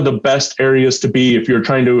is one of the best areas to be if you're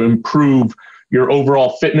trying to improve your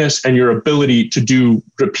overall fitness and your ability to do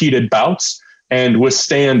repeated bouts and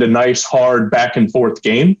withstand a nice, hard back and forth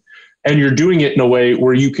game. And you're doing it in a way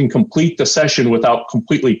where you can complete the session without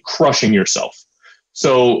completely crushing yourself.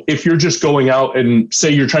 So if you're just going out and say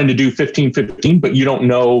you're trying to do 15-15, but you don't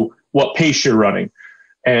know what pace you're running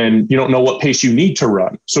and you don't know what pace you need to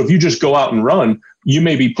run. So if you just go out and run, you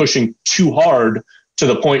may be pushing too hard to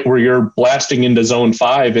the point where you're blasting into zone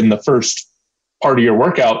 5 in the first part of your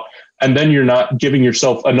workout. And then you're not giving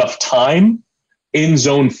yourself enough time in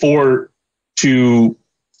zone 4 to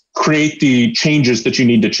create the changes that you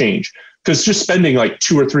need to change. Because just spending like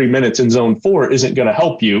 2 or 3 minutes in zone 4 isn't going to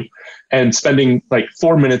help you. And spending like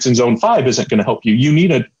 4 minutes in zone 5 isn't going to help you. You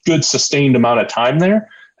need a good sustained amount of time there.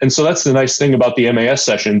 And so that's the nice thing about the MAS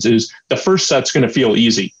sessions is the first set's going to feel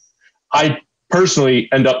easy. I personally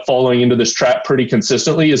end up falling into this trap pretty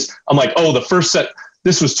consistently. I'm like, oh, the first set,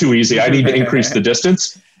 this was too easy. I need to increase the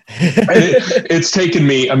distance. It's taken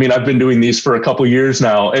me, I mean, I've been doing these for a couple years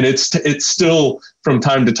now, and it's still from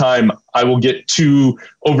time to time, I will get too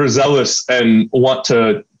overzealous and want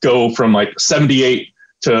to go from like 78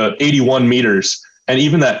 to 81 meters. And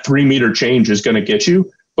even that 3 meter change is going to get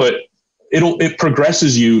you, but it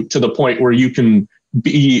progresses you to the point where you can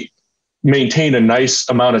maintain a nice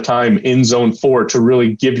amount of time in zone 4 to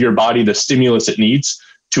really give your body the stimulus it needs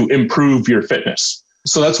to improve your fitness.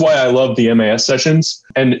 So that's why I love the MAS sessions.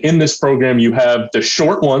 And in this program, you have the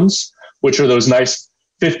short ones, which are those nice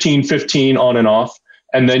 15-15 on and off.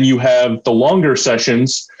 And then you have the longer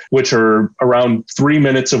sessions, which are around 3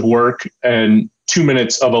 minutes of work and 2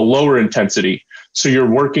 minutes of a lower intensity. So you're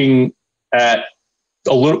working at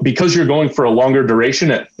a little, because you're going for a longer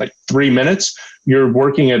duration at like 3 minutes, you're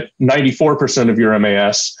working at 94% of your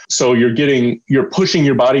MAS. So you're pushing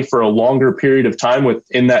your body for a longer period of time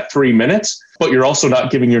within that 3 minutes, but you're also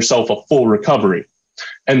not giving yourself a full recovery.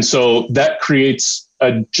 And so that creates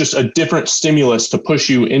just a different stimulus to push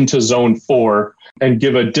you into zone 4 and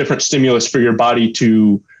give a different stimulus for your body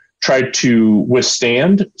to try to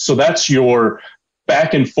withstand. So that's your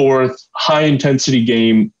back and forth, high intensity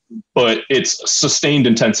game, but it's sustained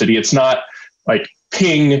intensity. It's not like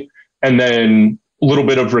ping and then a little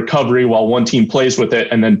bit of recovery while one team plays with it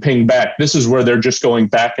and then ping back. This is where they're just going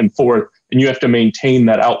back and forth, and you have to maintain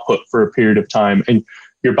that output for a period of time. And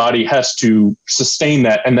your body has to sustain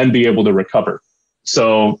that and then be able to recover.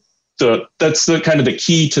 So that's the kind of the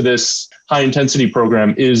key to this high intensity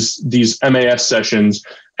program is these MAS sessions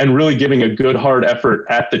and really giving a good hard effort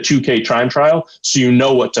at the 2K time trial so you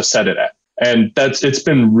know what to set it at. And it's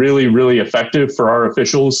been really, really effective for our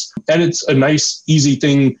officials. And it's a nice, easy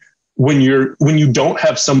thing when you don't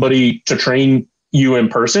have somebody to train you in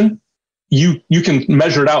person, you can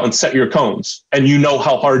measure it out and set your cones and you know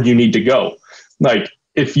how hard you need to go. Like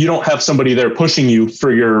if you don't have somebody there pushing you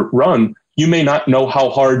for your run, you may not know how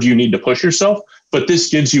hard you need to push yourself, but this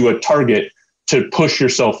gives you a target to push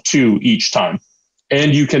yourself to each time.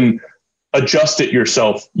 And you can adjust it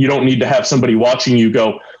yourself. You don't need to have somebody watching you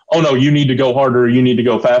go, oh no, you need to go harder, you need to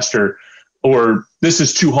go faster, or this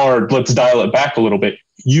is too hard, let's dial it back a little bit.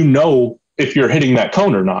 You know if you're hitting that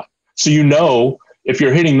cone or not. So you know if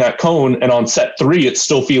you're hitting that cone and on set 3, it's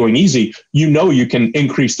still feeling easy, you know you can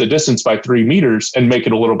increase the distance by 3 meters and make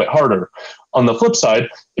it a little bit harder. On the flip side,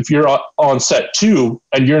 if you're on set 2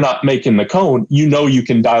 and you're not making the cone, you know you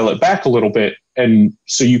can dial it back a little bit. And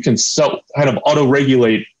so you can kind of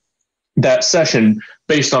auto-regulate that session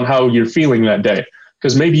based on how you're feeling that day.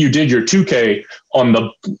 Because maybe you did your 2K on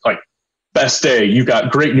the best day, you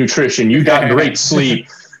got great nutrition, you got great sleep,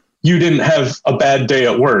 you didn't have a bad day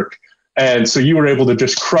at work. And so you were able to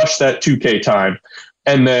just crush that 2K time.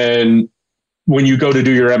 And then when you go to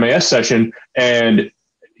do your MAS session and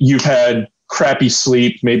you've had crappy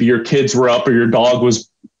sleep, maybe your kids were up or your dog was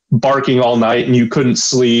barking all night and you couldn't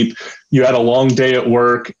sleep, you had a long day at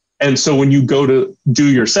work. And so when you go to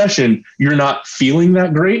do your session, you're not feeling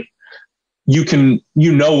that great. You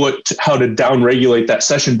know how to down-regulate that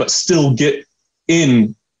session, but still get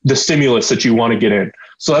in the stimulus that you want to get in.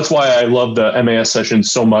 So that's why I love the MAS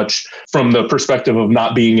sessions so much from the perspective of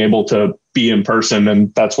not being able to be in person.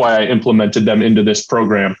 And that's why I implemented them into this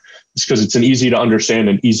program. It's because it's an easy to understand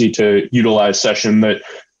and easy to utilize session that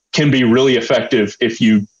can be really effective if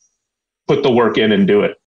you put the work in and do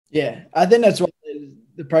it. Yeah, I think that's why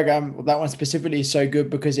the program, that one specifically, is so good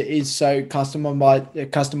because it is so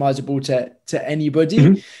customizable to anybody.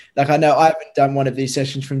 Mm-hmm. Like I know I haven't done one of these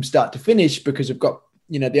sessions from start to finish because I've got,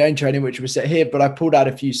 the own training, which was set here, but I pulled out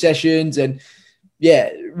a few sessions and yeah,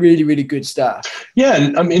 really, really good stuff. Yeah.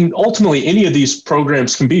 And I mean, ultimately any of these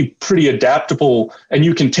programs can be pretty adaptable and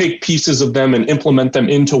you can take pieces of them and implement them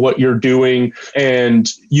into what you're doing.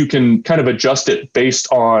 And you can kind of adjust it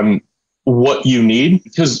based on what you need.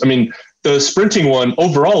 Because I mean, the sprinting one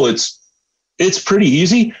overall, it's pretty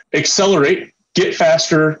easy. Accelerate, get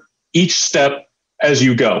faster each step as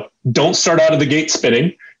you go. Don't start out of the gate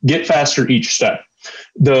spinning, get faster each step.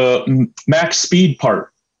 The max speed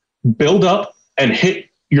part, build up and hit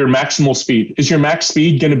your maximal speed. Is your max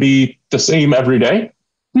speed going to be the same every day?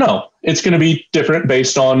 No, it's going to be different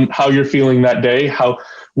based on how you're feeling that day,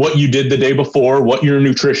 what you did the day before, what your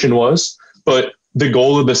nutrition was. But the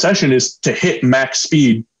goal of the session is to hit max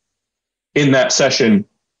speed in that session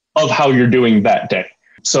of how you're doing that day.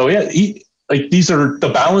 So yeah, these are the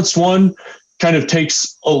balanced one. Kind of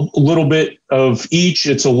takes a little bit of each.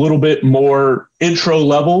 It's a little bit more intro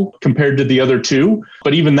level compared to the other two,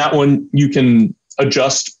 but even that one you can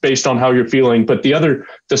adjust based on how you're feeling. But the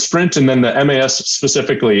sprint and then the MAS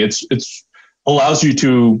specifically, it's allows you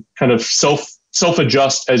to kind of self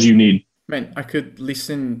adjust as you need. Man, I could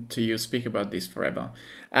listen to you speak about this forever.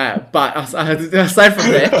 But aside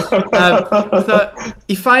from that, so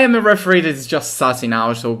if I am a referee that is just starting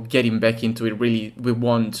out or getting back into it, really, we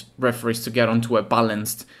want referees to get onto a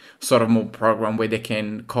balanced sort of more program where they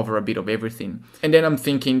can cover a bit of everything. And then I'm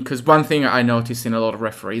thinking, because one thing I notice in a lot of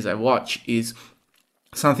referees I watch is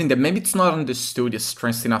something that maybe it's not understood as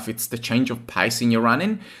stressed enough. It's the change of pace in your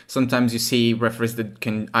running. Sometimes you see referees that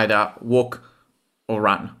can either walk or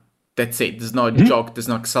run. That's it. There's no jog, there's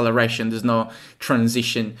no acceleration, there's no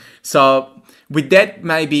transition. So with that,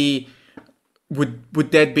 maybe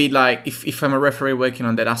would that be like, if I'm a referee working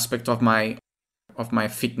on that aspect of my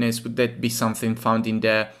fitness, would that be something found in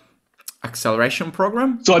the acceleration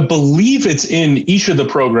program? So I believe it's in each of the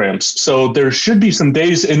programs. So there should be some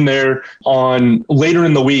days in there on later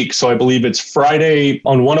in the week. So I believe it's Friday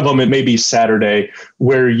on one of them. It may be Saturday,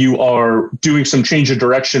 where you are doing some change of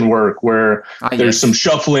direction work, where there's some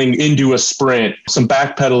shuffling into a sprint, some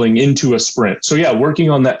backpedaling into a sprint. So yeah,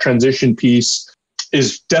 working on that transition piece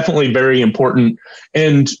is definitely very important.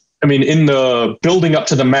 And I mean, in the building up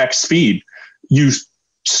to the max speed, you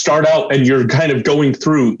start out and you're kind of going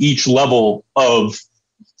through each level of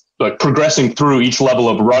like progressing through each level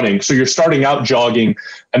of running. So you're starting out jogging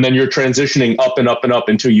and then you're transitioning up and up and up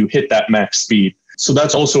until you hit that max speed. So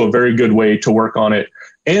that's also a very good way to work on it.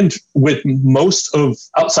 And with most of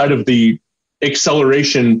outside of the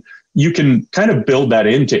acceleration, you can kind of build that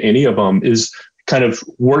into any of them, is kind of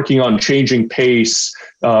working on changing pace.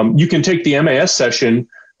 You can take the MAS session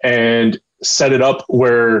and set it up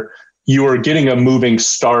where you are getting a moving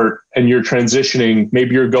start and you're transitioning.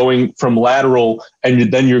 Maybe you're going from lateral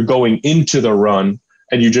and then you're going into the run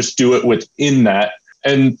and you just do it within that.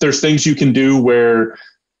 And there's things you can do where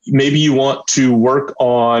maybe you want to work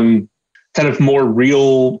on kind of more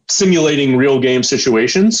simulating real game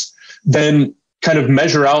situations, then kind of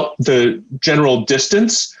measure out the general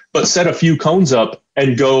distance, but set a few cones up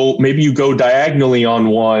and maybe you go diagonally on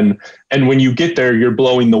one. And when you get there, you're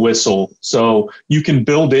blowing the whistle. So you can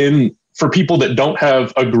build in, for people that don't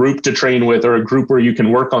have a group to train with or a group where you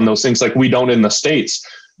can work on those things like we don't in the States,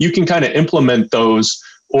 you can kind of implement those.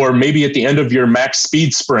 Or maybe at the end of your max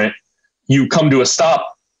speed sprint, you come to a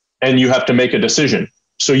stop and you have to make a decision.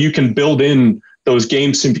 So you can build in those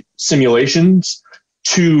game simulations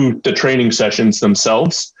to the training sessions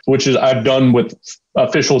themselves, which is I've done with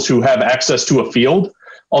officials who have access to a field.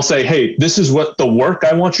 I'll say, hey, this is what the work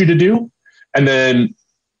I want you to do. And then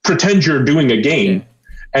pretend you're doing a game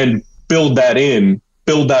and build that in,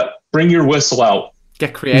 bring your whistle out,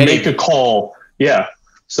 get creative, make a call. Yeah.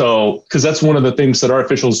 So, cause that's one of the things that our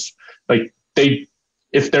officials, like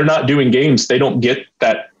if they're not doing games, they don't get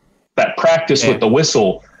that practice with the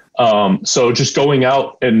whistle. So just going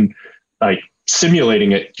out and like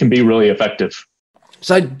simulating it can be really effective.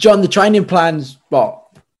 So John, the training plans, well,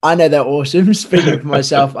 I know they're awesome. Speaking for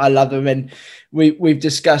myself, I love them. And we've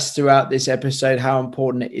discussed throughout this episode how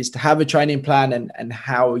important it is to have a training plan and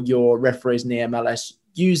how your referees in the MLS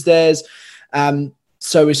use theirs.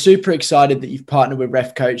 So we're super excited that you've partnered with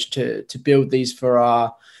RefCoach to build these for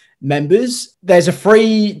our members. There's a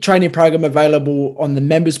free training program available on the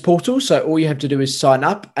members portal. So all you have to do is sign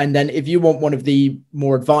up. And then if you want one of the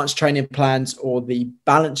more advanced training plans or the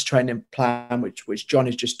balanced training plan, which John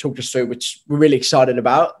has just talked us through, which we're really excited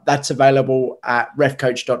about, that's available at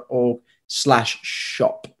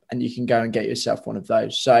refcoach.org/shop. And you can go and get yourself one of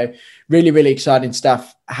those. So really, really exciting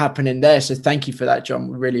stuff happening there. So thank you for that, John.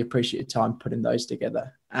 We really appreciate your time putting those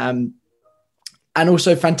together. And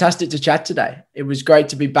also fantastic to chat today. It was great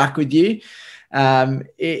to be back with you.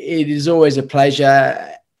 It is always a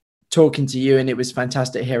pleasure talking to you. And it was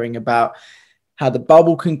fantastic hearing about how the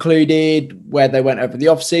bubble concluded, where they went over the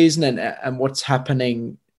off season and what's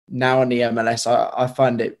happening now in the MLS. I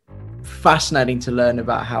find it fascinating to learn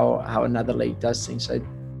about how another league does things. So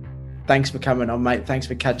thanks for coming on, mate. Thanks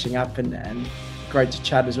for catching up and great to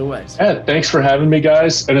chat as always. Yeah, thanks for having me,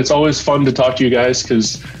 guys. And it's always fun to talk to you guys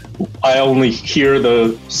because I only hear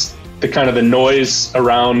the kind of the noise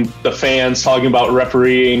around the fans talking about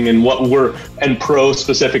refereeing and pro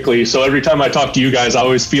specifically. So every time I talk to you guys, I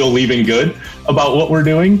always feel leaving good about what we're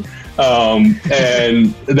doing.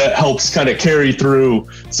 And that helps kind of carry through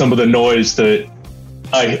some of the noise that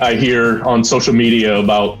I hear on social media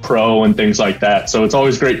about pro and things like that. So it's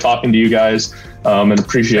always great talking to you guys and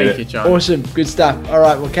appreciate it. Thank you, John. Awesome. Good stuff. All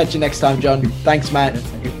right. We'll catch you next time, John. Thanks, mate.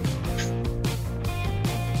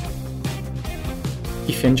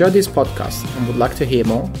 If you enjoyed this podcast and would like to hear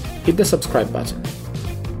more, hit the subscribe button.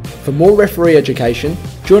 For more referee education,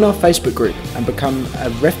 join our Facebook group and become a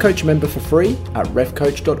RefCoach member for free at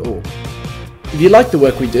refcoach.org. If you like the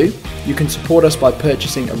work we do, you can support us by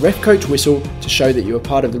purchasing a RefCoach whistle to show that you are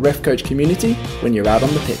part of the RefCoach community when you're out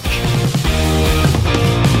on the pitch.